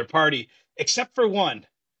throes of their party, except for one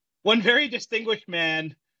very distinguished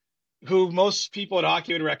man who most people at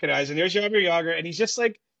hockey would recognize. And there's Jaromir Jagr, and he's just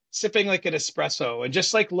like sipping like an espresso and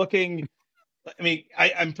just like looking. I mean,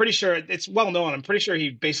 I'm pretty sure it's well known. I'm pretty sure he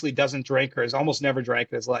basically doesn't drink or has almost never drank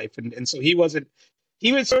in his life. And so he was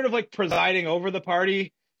sort of like presiding over the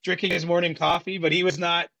party, drinking his morning coffee, but he was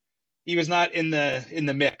not in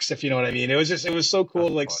the mix, if you know what I mean. It was so cool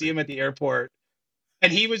to like see him at the airport.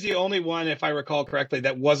 And he was the only one, if I recall correctly,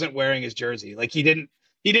 that wasn't wearing his jersey. Like he didn't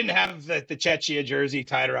have the Czechia jersey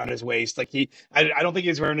tied around his waist. Like I don't think he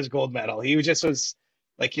was wearing his gold medal. He was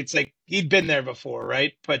like, it's like he'd been there before.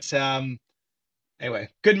 Right. But, anyway,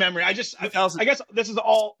 good memory. I guess this is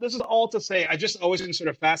all to say, I just always been sort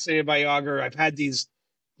of fascinated by Jagr. I've had these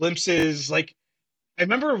glimpses. Like I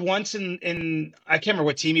remember once in I can't remember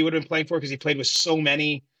what team he would have been playing for because he played with so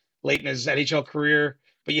many late in his NHL career.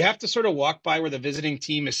 But you have to sort of walk by where the visiting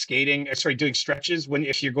team is skating, doing stretches when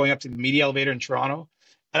if you're going up to the media elevator in Toronto.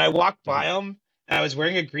 And I walked by him and I was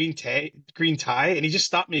wearing a green tie, and he just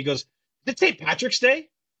stopped me. He goes, "Did it St. Patrick's Day?"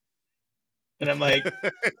 And I'm like,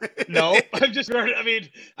 "No, I'm just wearing. I mean,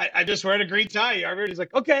 I just wearing a green tie." He's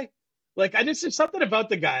like, "Okay." Like there's something about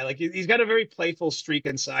the guy. Like he's got a very playful streak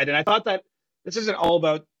inside, and I thought that this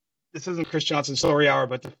isn't Chris Johnson's story hour,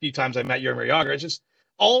 but the few times I met Jaromir Jagr, it's just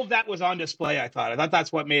all of that was on display. I thought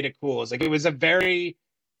that's what made it cool. It's like it was a very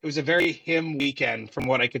him weekend from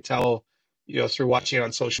what I could tell, through watching it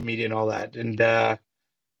on social media and all that. And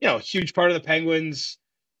huge part of the Penguins.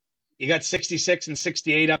 You got 66 and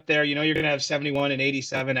 68 up there. You're going to have 71 and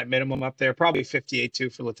 87 at minimum up there, probably 58 too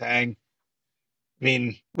for Letang. I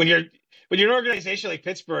mean, when you're an organization like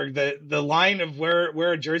Pittsburgh, the line of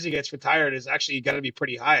where a jersey gets retired is actually got to be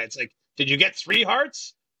pretty high. It's like, did you get 3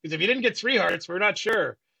 hearts? Because if you didn't get 3 hearts, we're not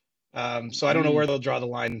sure. So I don't know where they'll draw the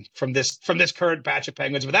line from this current batch of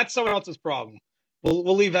Penguins, but that's someone else's problem.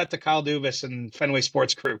 We'll leave that to Kyle Dubas and Fenway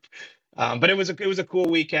Sports Group. But it was a cool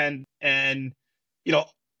weekend, and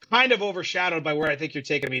kind of overshadowed by where I think you're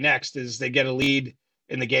taking me next is they get a lead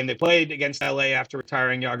in the game they played against LA after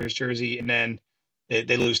retiring Yager's jersey, and then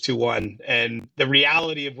they lose 2-1. And the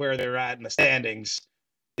reality of where they're at in the standings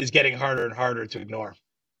is getting harder and harder to ignore.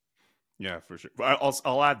 Yeah, for sure.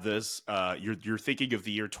 I'll add this. You're thinking of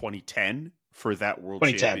the year 2010 for that World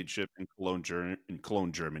 2010. Championship in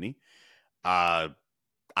Cologne, Germany. I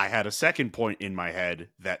had a second point in my head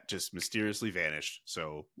that just mysteriously vanished,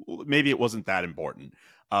 so maybe it wasn't that important.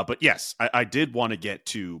 But yes, I did want to get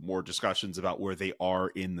to more discussions about where they are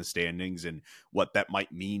in the standings and what that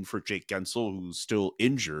might mean for Jake Gensel, who's still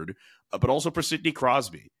injured, but also for Sidney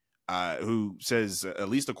Crosby, who says, at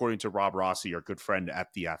least according to Rob Rossi, our good friend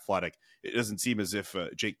at The Athletic, it doesn't seem as if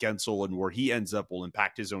Jake Gensel and where he ends up will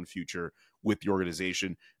impact his own future with the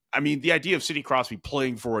organization. I mean, the idea of Sidney Crosby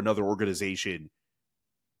playing for another organization,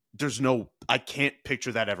 I can't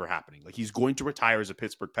picture that ever happening. Like, he's going to retire as a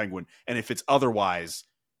Pittsburgh Penguin, and if it's otherwise,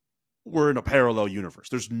 we're in a parallel universe.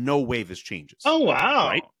 There's no way this changes. Oh, wow.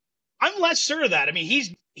 Right? I'm less sure of that. I mean,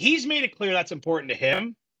 he's made it clear that's important to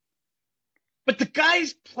him, but the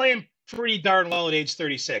guy's playing pretty darn well at age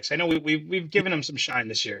 36. I know we've given him some shine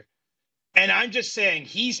this year, and I'm just saying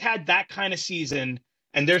he's had that kind of season,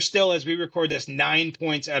 and they're still, as we record this, 9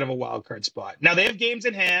 points out of a wild card spot. Now they have games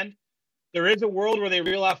in hand. There is a world where they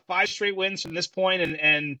reel off 5 straight wins from this point,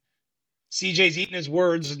 and CJ's eating his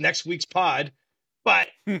words next week's pod. But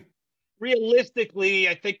realistically,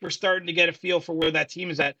 I think we're starting to get a feel for where that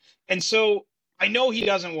team is at. And so I know he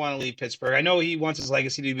doesn't want to leave Pittsburgh. I know he wants his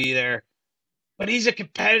legacy to be there. But he's a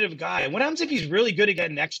competitive guy. What happens if he's really good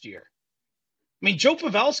again next year? I mean, Joe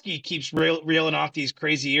Pavelski keeps reeling off these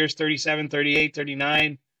crazy years, 37, 38,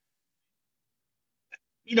 39.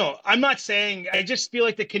 I'm not saying, I just feel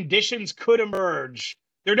like the conditions could emerge.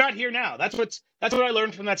 They're not here now. That's what I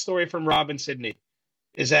learned from that story from Rob and Sidney,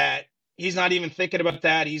 is that he's not even thinking about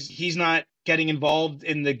that. He's not getting involved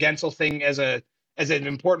in the Gensel thing as an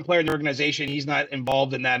important player in the organization. He's not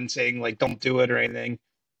involved in that and saying, like, don't do it or anything.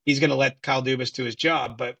 He's going to let Kyle Dubas do his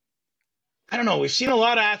job. But I don't know. We've seen a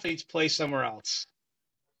lot of athletes play somewhere else.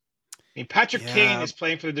 I mean, Patrick Kane is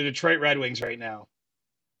playing for the Detroit Red Wings right now.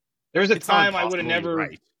 There was a time I would have never.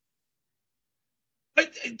 Right.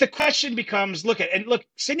 But the question becomes: look,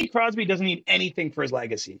 Sidney Crosby doesn't need anything for his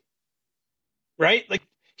legacy, right? Like,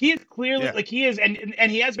 he is clearly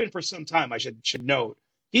and he has been for some time. I should note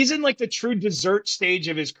he's in like the true dessert stage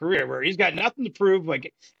of his career where he's got nothing to prove.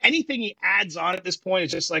 Like, anything he adds on at this point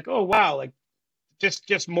is just like, oh wow, like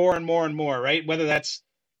just more and more and more, right? Whether that's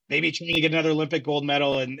maybe trying to get another Olympic gold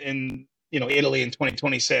medal in Italy in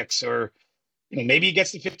 2026, or maybe he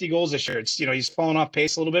gets to 50 goals this year. It's he's fallen off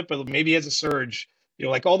pace a little bit, but maybe he has a surge.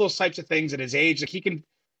 Like all those types of things at his age, like he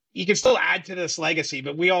can still add to this legacy.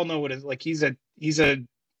 But we all know what it is. Like he's on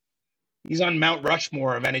Mount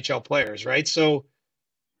Rushmore of NHL players, right? So,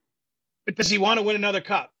 but does he want to win another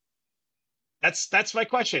cup? That's my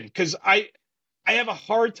question, because I have a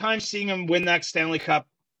hard time seeing him win that Stanley Cup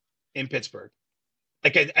in Pittsburgh,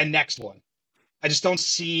 like a next one. I just don't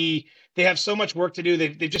see. They have so much work to do.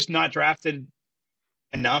 They've just not drafted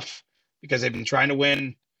enough because they've been trying to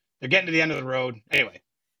win. They're getting to the end of the road. Anyway,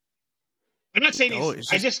 I'm not saying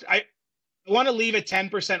I want to leave a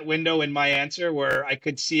 10% window in my answer where I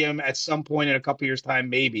could see him at some point in a couple years'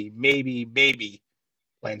 time, maybe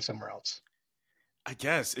playing somewhere else. I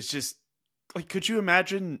guess it's just like, could you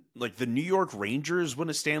imagine like the New York Rangers win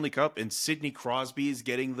a Stanley Cup and Sidney Crosby is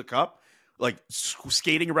getting the cup? like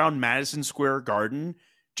skating around Madison Square Garden,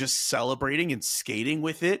 just celebrating and skating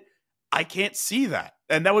with it. I can't see that.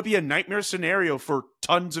 And that would be a nightmare scenario for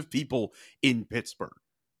tons of people in Pittsburgh.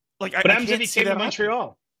 Like, But I happens if can't he see came that to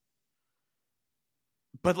Montreal.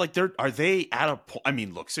 But like, are they at a point? I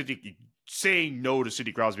mean, look, Sidney, saying no to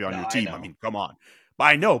Sidney Crosby on your team. I mean, come on. But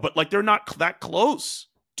I know, but like, they're not that close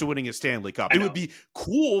to winning a Stanley Cup. It would be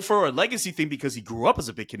cool for a legacy thing because he grew up as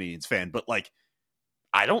a big Canadiens fan. But like,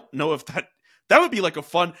 I don't know if that would be like a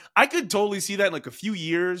fun. I could totally see that in like a few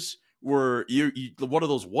years where you one of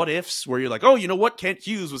those what ifs where you're like, oh, you know what? Kent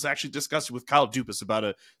Hughes was actually discussing with Kyle Dubas about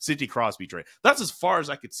a Sidney Crosby trade. That's as far as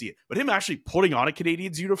I could see it. But him actually putting on a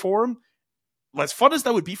Canadiens uniform, as fun as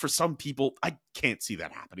that would be for some people, I can't see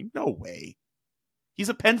that happening. No way. He's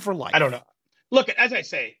a pen for life. I don't know. Look, as I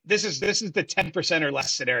say, this is the 10% or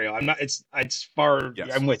less scenario. I'm not. It's far. Yes.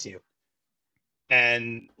 I'm with you.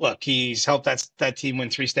 And look, he's helped that team win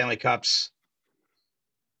 3 Stanley Cups.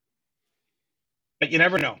 But you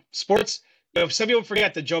never know. Sports. Some people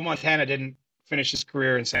forget that Joe Montana didn't finish his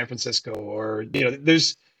career in San Francisco, or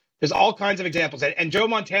there's all kinds of examples. And Joe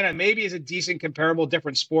Montana maybe is a decent comparable,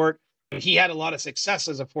 different sport. He had a lot of success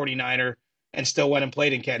as a 49er and still went and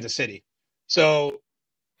played in Kansas City. So,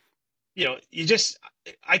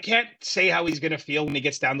 I can't say how he's going to feel when he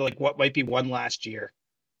gets down to like what might be one last year.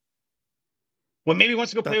 Well, maybe he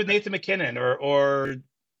wants to go play with Nathan McKinnon or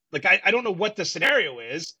like, I don't know what the scenario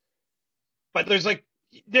is, but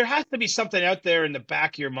there has to be something out there in the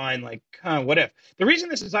back of your mind. Like, what if? The reason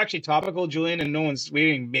this is actually topical, Julian, and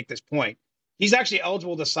we didn't make this point. He's actually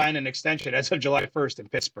eligible to sign an extension as of July 1st in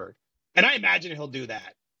Pittsburgh. And I imagine he'll do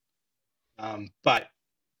that. But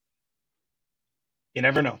you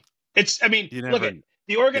never know. Look at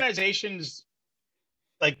the organization's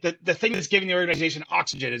like the thing that's giving the organization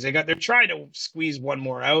oxygen is they're trying to squeeze one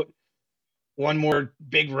more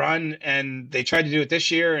big run, and they tried to do it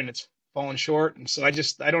this year and it's fallen short. And so I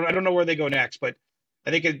don't know where they go next, but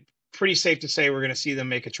I think it's pretty safe to say we're going to see them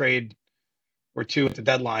make a trade or two at the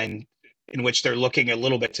deadline in which they're looking a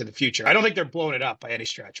little bit to the future. I don't think they're blowing it up by any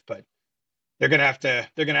stretch, but they're going to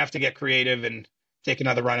have to get creative and take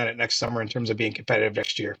another run at it next summer in terms of being competitive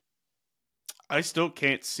next year. I still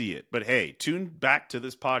can't see it, but hey, tune back to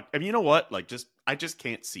this pod. I mean, you know what? Like, I just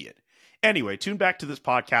can't see it. Anyway, tune back to this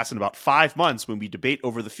podcast in about 5 months when we debate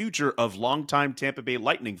over the future of longtime Tampa Bay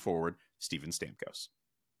Lightning forward Steven Stamkos.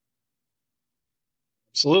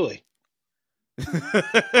 Absolutely.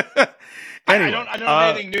 Anyway, I don't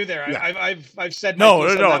have anything new there. Yeah. I've said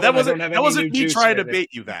no. That wasn't me trying to bait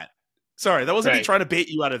you. Sorry, that wasn't me trying to bait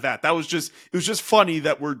you out of that. It was just funny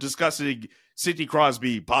that we're discussing Sidney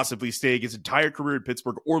Crosby possibly staying his entire career in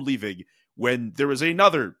Pittsburgh or leaving when there was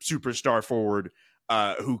another superstar forward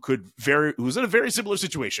who's in a very similar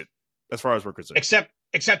situation as far as we're concerned.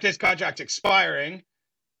 Except his contract's expiring,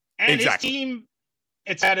 and exactly. His team,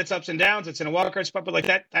 it's had its ups and downs. It's in a wildcard spot, but like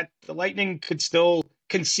that the Lightning could still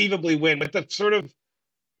conceivably win with the sort of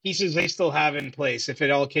pieces they still have in place if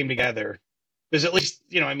it all came together. There's at least,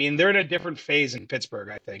 they're in a different phase in Pittsburgh,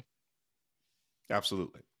 I think.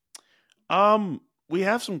 Absolutely. We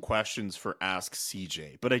have some questions for Ask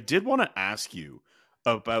CJ, but I did want to ask you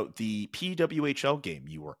about the PWHL game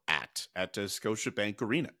you were at Scotiabank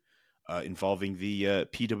Arena involving the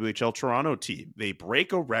PWHL Toronto team. They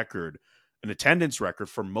break a record, an attendance record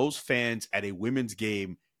for most fans at a women's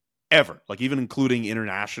game ever, like even including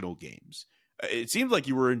international games. It seemed like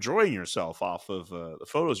you were enjoying yourself off of the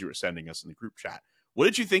photos you were sending us in the group chat. What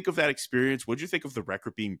did you think of that experience? What did you think of the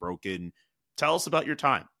record being broken? Tell us about your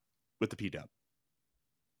time with the PW.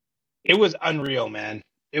 It was unreal, man.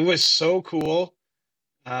 It was so cool.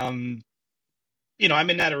 I'm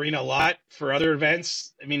in that arena a lot for other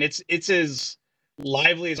events. I mean, it's as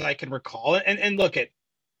lively as I can recall it. And look,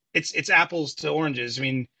 it's apples to oranges. I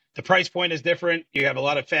mean, the price point is different. You have a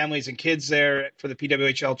lot of families and kids there for the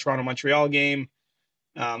PWHL Toronto-Montreal game.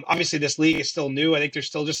 Obviously, this league is still new. I think there's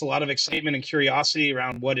still just a lot of excitement and curiosity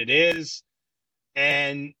around what it is.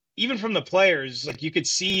 And even from the players, like you could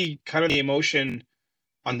see kind of the emotion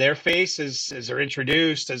on their face as they're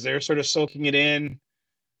introduced, as they're sort of soaking it in.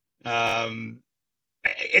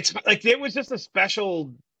 It's like it was just a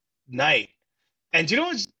special night. And do you know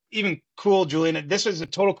what's even cool, Julian? This was a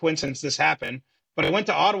total coincidence this happened. But I went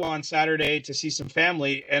to Ottawa on Saturday to see some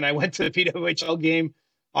family, and I went to the PWHL game,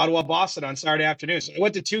 Ottawa-Boston, on Saturday afternoon. So I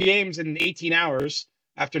went to 2 games in 18 hours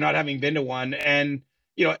after not having been to one. And,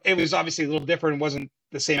 it was obviously a little different. It wasn't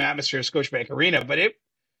the same atmosphere as Scotiabank Arena, but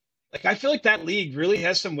I feel like that league really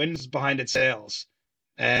has some winds behind its sails.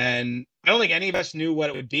 And I don't think any of us knew what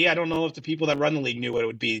it would be. I don't know if the people that run the league knew what it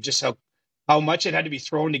would be, just how much it had to be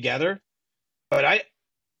thrown together. But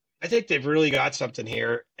I think they've really got something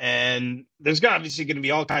here, and there's obviously going to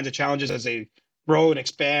be all kinds of challenges as they grow and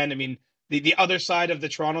expand. I mean, the other side of the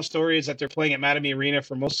Toronto story is that they're playing at Mattamy Arena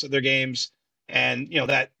for most of their games, and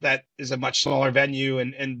that is a much smaller venue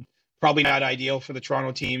and probably not ideal for the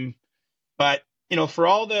Toronto team. But for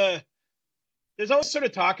all there's always sort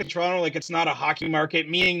of talk in Toronto like it's not a hockey market,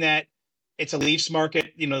 meaning that it's a Leafs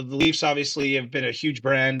market. The Leafs obviously have been a huge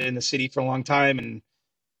brand in the city for a long time, and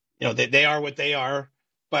they are what they are.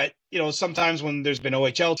 But sometimes when there's been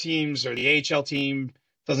OHL teams or the AHL team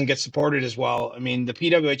doesn't get supported as well. I mean, the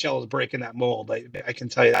PWHL is breaking that mold. I can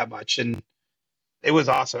tell you that much, and it was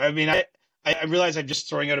awesome. I mean, I realize I'm just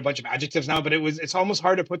throwing out a bunch of adjectives now, but it's almost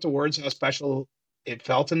hard to put to words how special it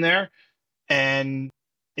felt in there, and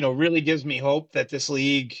really gives me hope that this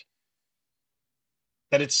league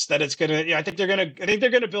that it's gonna. I think they're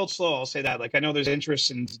gonna build slow. I'll say that. Like I know there's interest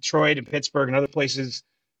in Detroit and Pittsburgh and other places.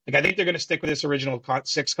 Like I think they're going to stick with this original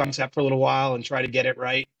six concept for a little while and try to get it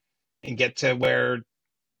right and get to where,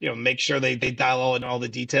 make sure they dial in all the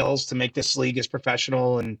details to make this league as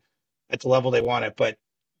professional and at the level they want it. But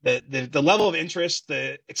the level of interest,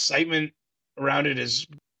 the excitement around it is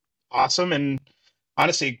awesome. And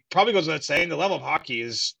honestly, probably goes without saying, the level of hockey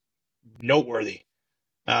is noteworthy.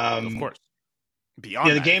 Of course. Beyond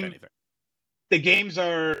the that, game, if anything. The games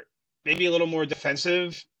are maybe a little more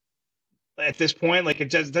defensive at this point. Like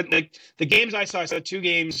like the games I saw 2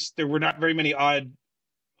 games, there were not very many odd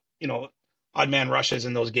man rushes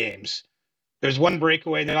in those games. There's one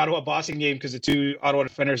breakaway in the Ottawa-Boston game because the 2 Ottawa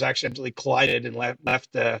defenders actually collided and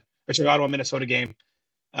left the Ottawa-Minnesota game.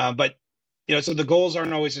 But so the goals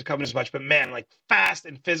aren't always coming as much, but man, like fast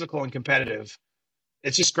and physical and competitive.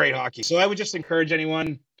 It's just great hockey. So I would just encourage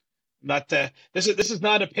anyone this is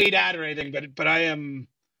not a paid ad or anything, but I'm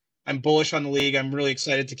bullish on the league. I'm really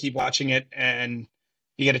excited to keep watching it, and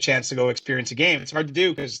you get a chance to go experience a game. It's hard to do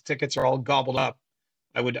because tickets are all gobbled up.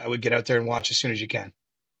 I would get out there and watch as soon as you can.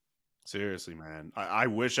 Seriously, man. I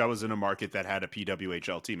wish I was in a market that had a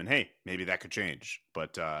PWHL team, and hey, maybe that could change.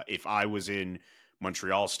 But if I was in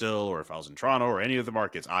Montreal still, or if I was in Toronto or any of the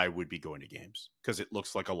markets, I would be going to games because it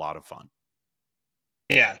looks like a lot of fun.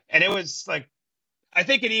 Yeah, and it was like, I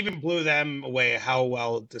think it even blew them away how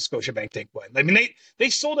well the Scotiabank thing went. I mean, they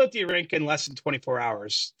sold out the rink in less than 24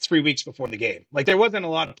 hours, 3 weeks before the game. Like there wasn't a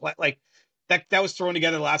lot of like that was thrown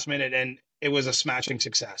together last minute, and it was a smashing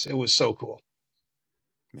success. It was so cool.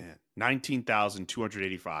 Man,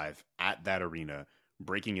 19,285 at that arena,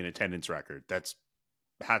 breaking an attendance record. That's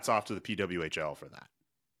hats off to the PWHL for that.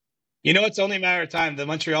 It's only a matter of time. The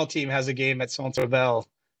Montreal team has a game at Centre-Bell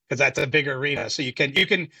because that's a bigger arena. So you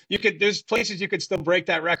can, there's places you could still break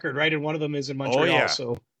that record, right? And one of them is in Montreal. Oh, yeah.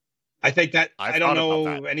 So I think that I don't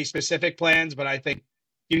know any specific plans, but I think,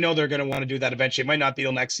 they're going to want to do that eventually. It might not be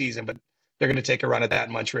till next season, but they're going to take a run at that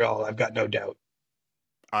in Montreal. I've got no doubt.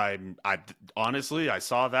 I honestly, I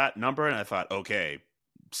saw that number and I thought, okay,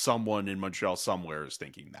 someone in Montreal somewhere is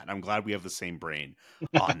thinking that. I'm glad we have the same brain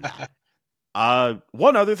on that.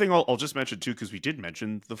 One other thing I'll just mention too, because we did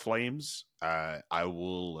mention the Flames. I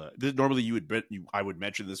will normally I would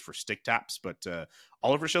mention this for stick taps, but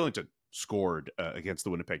Oliver Shillington scored against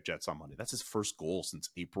the Winnipeg Jets on Monday. That's his first goal since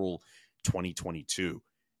April 2022,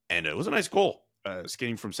 and it was a nice goal.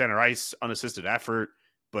 Skating from center ice, unassisted effort,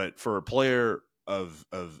 but for a player of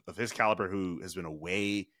his caliber who has been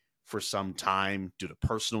away for some time due to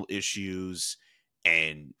personal issues,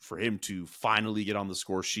 and for him to finally get on the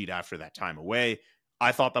score sheet after that time away,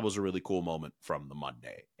 I thought that was a really cool moment from the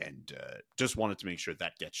Monday, and just wanted to make sure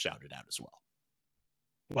that gets shouted out as well.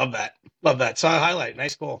 Love that. Saw a highlight.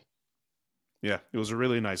 Nice goal. Yeah, it was a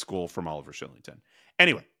really nice goal from Oliver Shillington.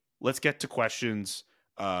 Anyway, let's get to questions.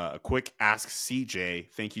 A quick Ask CJ.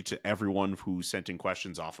 Thank you to everyone who sent in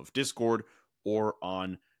questions off of Discord or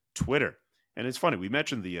on Twitter. And it's funny, we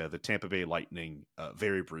mentioned the Tampa Bay Lightning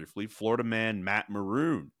very briefly. Florida man Matt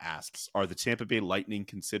Maroon asks, are the Tampa Bay Lightning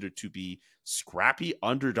considered to be scrappy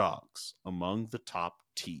underdogs among the top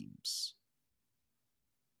teams?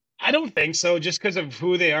 I don't think so, just because of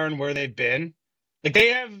who they are and where they've been. Like they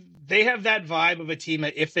have that vibe of a team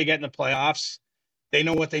that if they get in the playoffs, they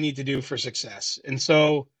know what they need to do for success. And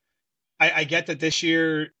so I get that this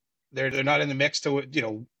year they're not in the mix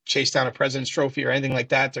to chase down a President's Trophy or anything like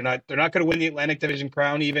that. They're not going to win the Atlantic Division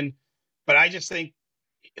crown even. But I just think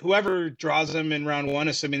whoever draws them in round one,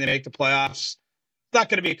 assuming they make the playoffs, it's not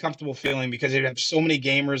going to be a comfortable feeling because they have so many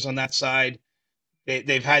gamers on that side.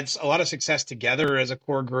 They've had a lot of success together as a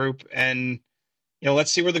core group, and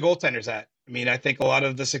let's see where the goaltender's at. I mean, I think a lot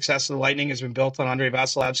of the success of the Lightning has been built on Andrei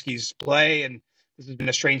Vasilevsky's play, and this has been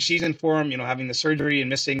a strange season for him. Having the surgery and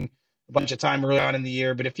missing a bunch of time early on in the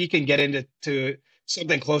year. But if he can get into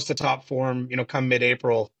something close to top form, come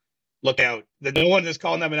mid-April, look out. No one is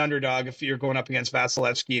calling them an underdog if you're going up against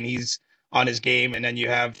Vasilevsky and he's on his game, and then you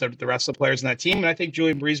have the rest of the players in that team. And I think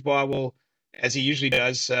Julian Brisebois will, as he usually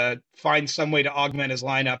does, find some way to augment his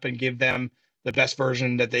lineup and give them the best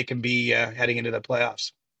version that they can be heading into the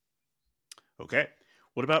playoffs. Okay.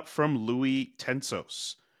 What about from Louis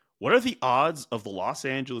Tensos? What are the odds of the Los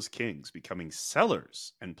Angeles Kings becoming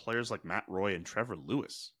sellers and players like Matt Roy and Trevor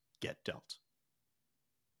Lewis get dealt?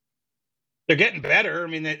 They're getting better. I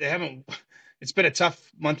mean, they haven't. It's been a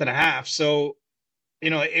tough month and a half, so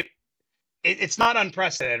it's not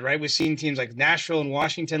unprecedented, right? We've seen teams like Nashville and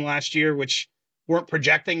Washington last year, which weren't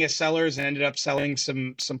projecting as sellers and ended up selling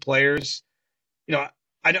some players. I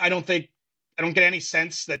don't get any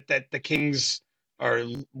sense that the Kings are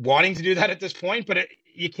wanting to do that at this point, but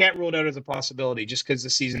you can't rule it out as a possibility just because the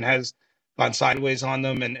season has gone sideways on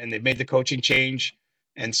them and they've made the coaching change.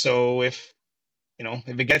 And so if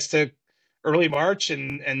it gets to early March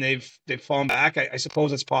and they've fallen back, I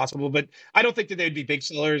suppose it's possible, but I don't think that they'd be big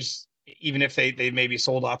sellers even if they maybe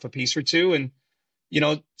sold off a piece or two. And,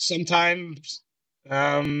 sometimes,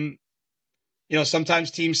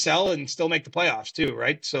 sometimes teams sell and still make the playoffs too,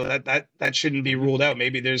 right? So that shouldn't be ruled out.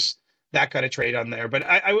 Maybe there's that kind of trade on there, but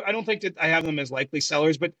I don't think that I have them as likely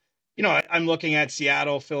sellers. But I'm looking at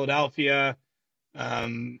Seattle, Philadelphia,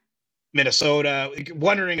 Minnesota,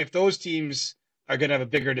 wondering if those teams are going to have a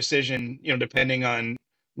bigger decision, depending on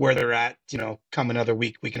where they're at, come another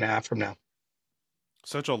week and a half from now.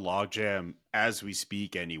 Such a logjam as we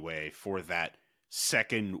speak anyway for that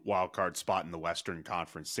second wildcard spot in the Western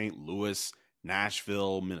Conference. St. Louis,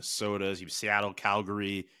 Nashville, Minnesota, Seattle,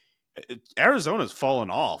 Calgary. Arizona's fallen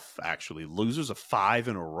off, actually. Losers of 5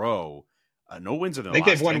 in a row. No wins in their last 10 I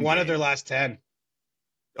think they've won one games. of their last 10.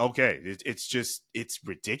 Okay, it's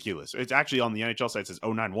ridiculous. It's actually on the NHL site, it says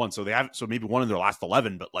 0-9-1, so maybe one of their last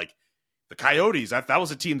 11, but like the Coyotes, that was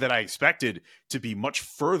a team that I expected to be much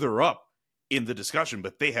further up in the discussion,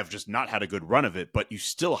 but they have just not had a good run of it. But you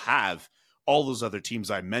still have all those other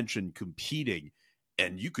teams I mentioned competing,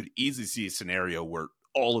 and you could easily see a scenario where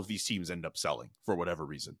all of these teams end up selling for whatever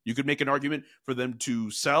reason. You could make an argument for them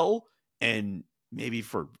to sell and maybe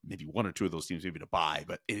one or two of those teams maybe to buy,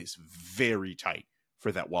 but it is very tight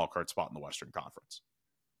for that wild card spot in the Western Conference.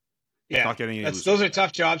 Yeah, those are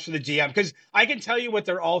tough jobs for the GM, because I can tell you what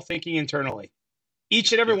they're all thinking internally.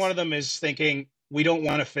 Each and every one of them is thinking, we don't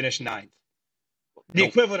want to finish ninth. The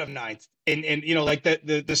equivalent of ninth, and like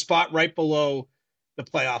the spot right below the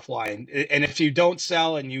playoff line. And if you don't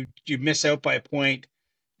sell and you miss out by a point,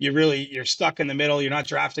 you're stuck in the middle. You're not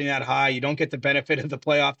drafting that high. You don't get the benefit of the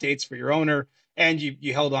playoff dates for your owner, and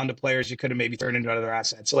you held on to players you could have maybe turned into other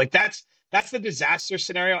assets. So like that's the disaster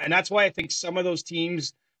scenario, and that's why I think some of those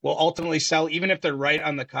teams will ultimately sell, even if they're right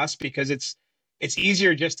on the cusp, because it's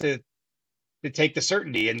easier just to take the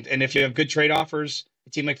certainty. And if you have good trade offers, a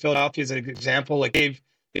team like Philadelphia is an example. Like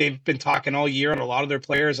they've been talking all year on a lot of their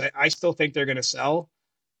players. I still think they're going to sell,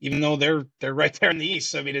 even though they're right there in the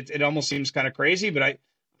East. I mean, it almost seems kind of crazy, but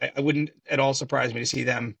I wouldn't at all surprise me to see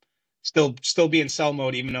them still be in sell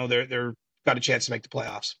mode, even though they're got a chance to make the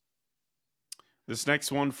playoffs. This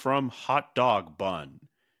next one from Hot Dog Bun.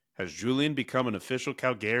 Has Julian become an official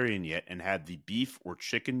Calgarian yet and had the beef or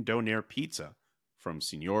chicken donair pizza from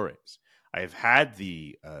Signores? I have had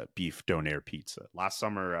the beef donair pizza last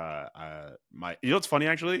summer. It's funny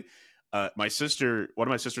actually. One of my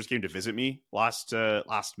sisters came to visit me last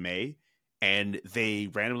May, and they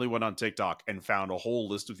randomly went on TikTok and found a whole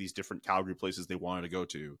list of these different Calgary places they wanted to go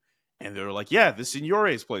to, and they were like, "Yeah, the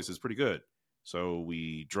Signores place is pretty good." So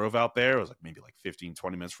we drove out there. It was like maybe 15,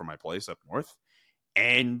 20 minutes from my place up north.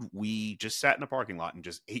 And we just sat in a parking lot and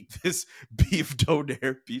just ate this beef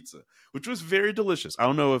donair pizza, which was very delicious. I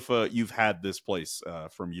don't know if you've had this place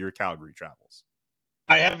from your Calgary travels.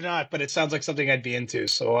 I have not, but it sounds like something I'd be into.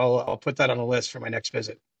 So I'll put that on the list for my next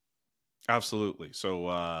visit. Absolutely. So,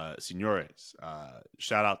 Signores,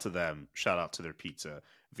 shout out to them. Shout out to their pizza.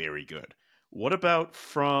 Very good. What about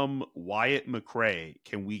from Wyatt McRae?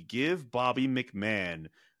 Can we give Bobby McMahon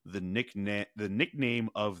the nickname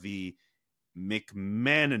of the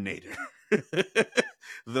McMahoninator?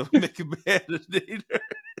 The McMahoninator.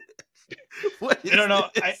 I don't know.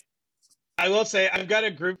 I will say I've got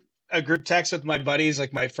a group text with my buddies,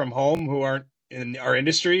 like from home, who aren't in our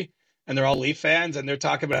industry, and they're all Leaf fans, and they're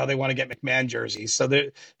talking about how they want to get McMahon jerseys. So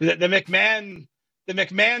the McMahon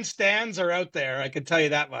stands are out there. I can tell you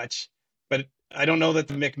that much. But I don't know that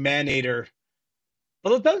the McMahoninator.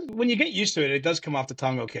 Well, it does, when you get used to it, it does come off the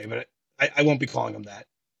tongue okay. But I won't be calling him that.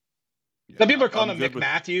 Yeah, some people are calling him Mick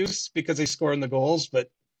Matthews because they score in the goals, but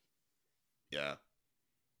yeah,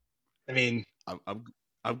 I mean,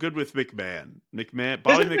 I'm good with McMahon.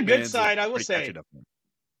 Bobby The good McMahon's side, I will pretty say. catching up.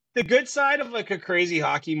 The good side of like a crazy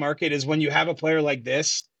hockey market is when you have a player like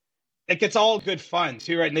this, it gets all good fun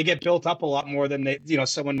too, right? And they get built up a lot more than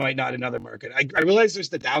someone might not in another market. I realize there's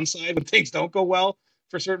the downside when things don't go well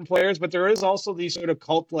for certain players, but there is also these sort of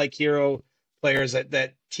cult-like hero players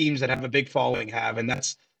that teams that have a big following have, and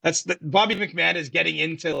Bobby McMahon is getting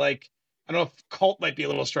into, like, I don't know if cult might be a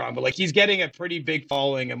little strong, but like he's getting a pretty big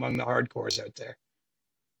following among the hardcores out there.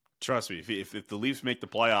 Trust me, if the Leafs make the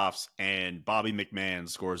playoffs and Bobby McMahon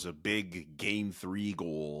scores a big Game 3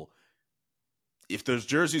 goal, if those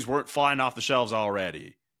jerseys weren't flying off the shelves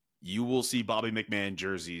already, you will see Bobby McMahon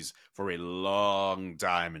jerseys for a long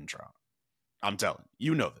time in Toronto. I'm telling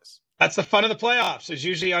you, you know this. That's the fun of the playoffs. There's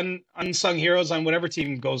usually unsung heroes on whatever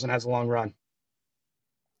team goes and has a long run.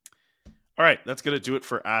 All right, that's going to do it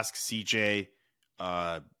for Ask CJ.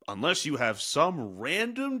 Unless you have some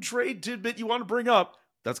random trade tidbit you want to bring up,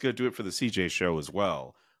 that's going to do it for the CJ show as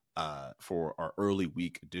well, for our early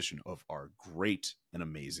week edition of our great and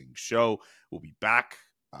amazing show. We'll be back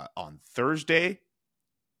on Thursday.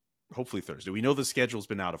 Hopefully Thursday. We know the schedule's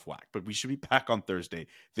been out of whack, but we should be back on Thursday.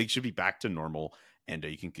 Things should be back to normal, and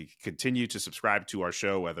you can continue to subscribe to our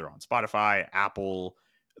show, whether on Spotify, Apple,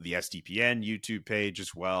 the SDPN YouTube page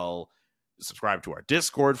as well. Subscribe to our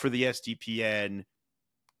Discord for the SDPN.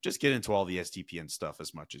 Just get into all the SDPN stuff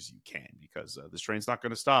as much as you can, because this train's not going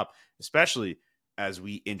to stop, especially as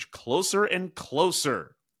we inch closer and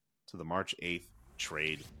closer to the March 8th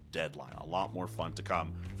trade deadline. A lot more fun to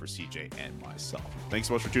come for CJ and myself. Thanks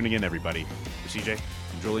so much for tuning in, everybody. For CJ,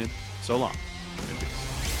 I'm Julian. So long.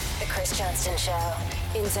 The Chris Johnston Show.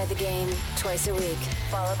 Inside the Game, twice a week.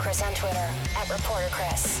 Follow Chris on Twitter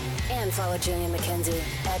 @ReporterChris. And follow Julian McKenzie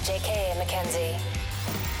 @JK McKenzie.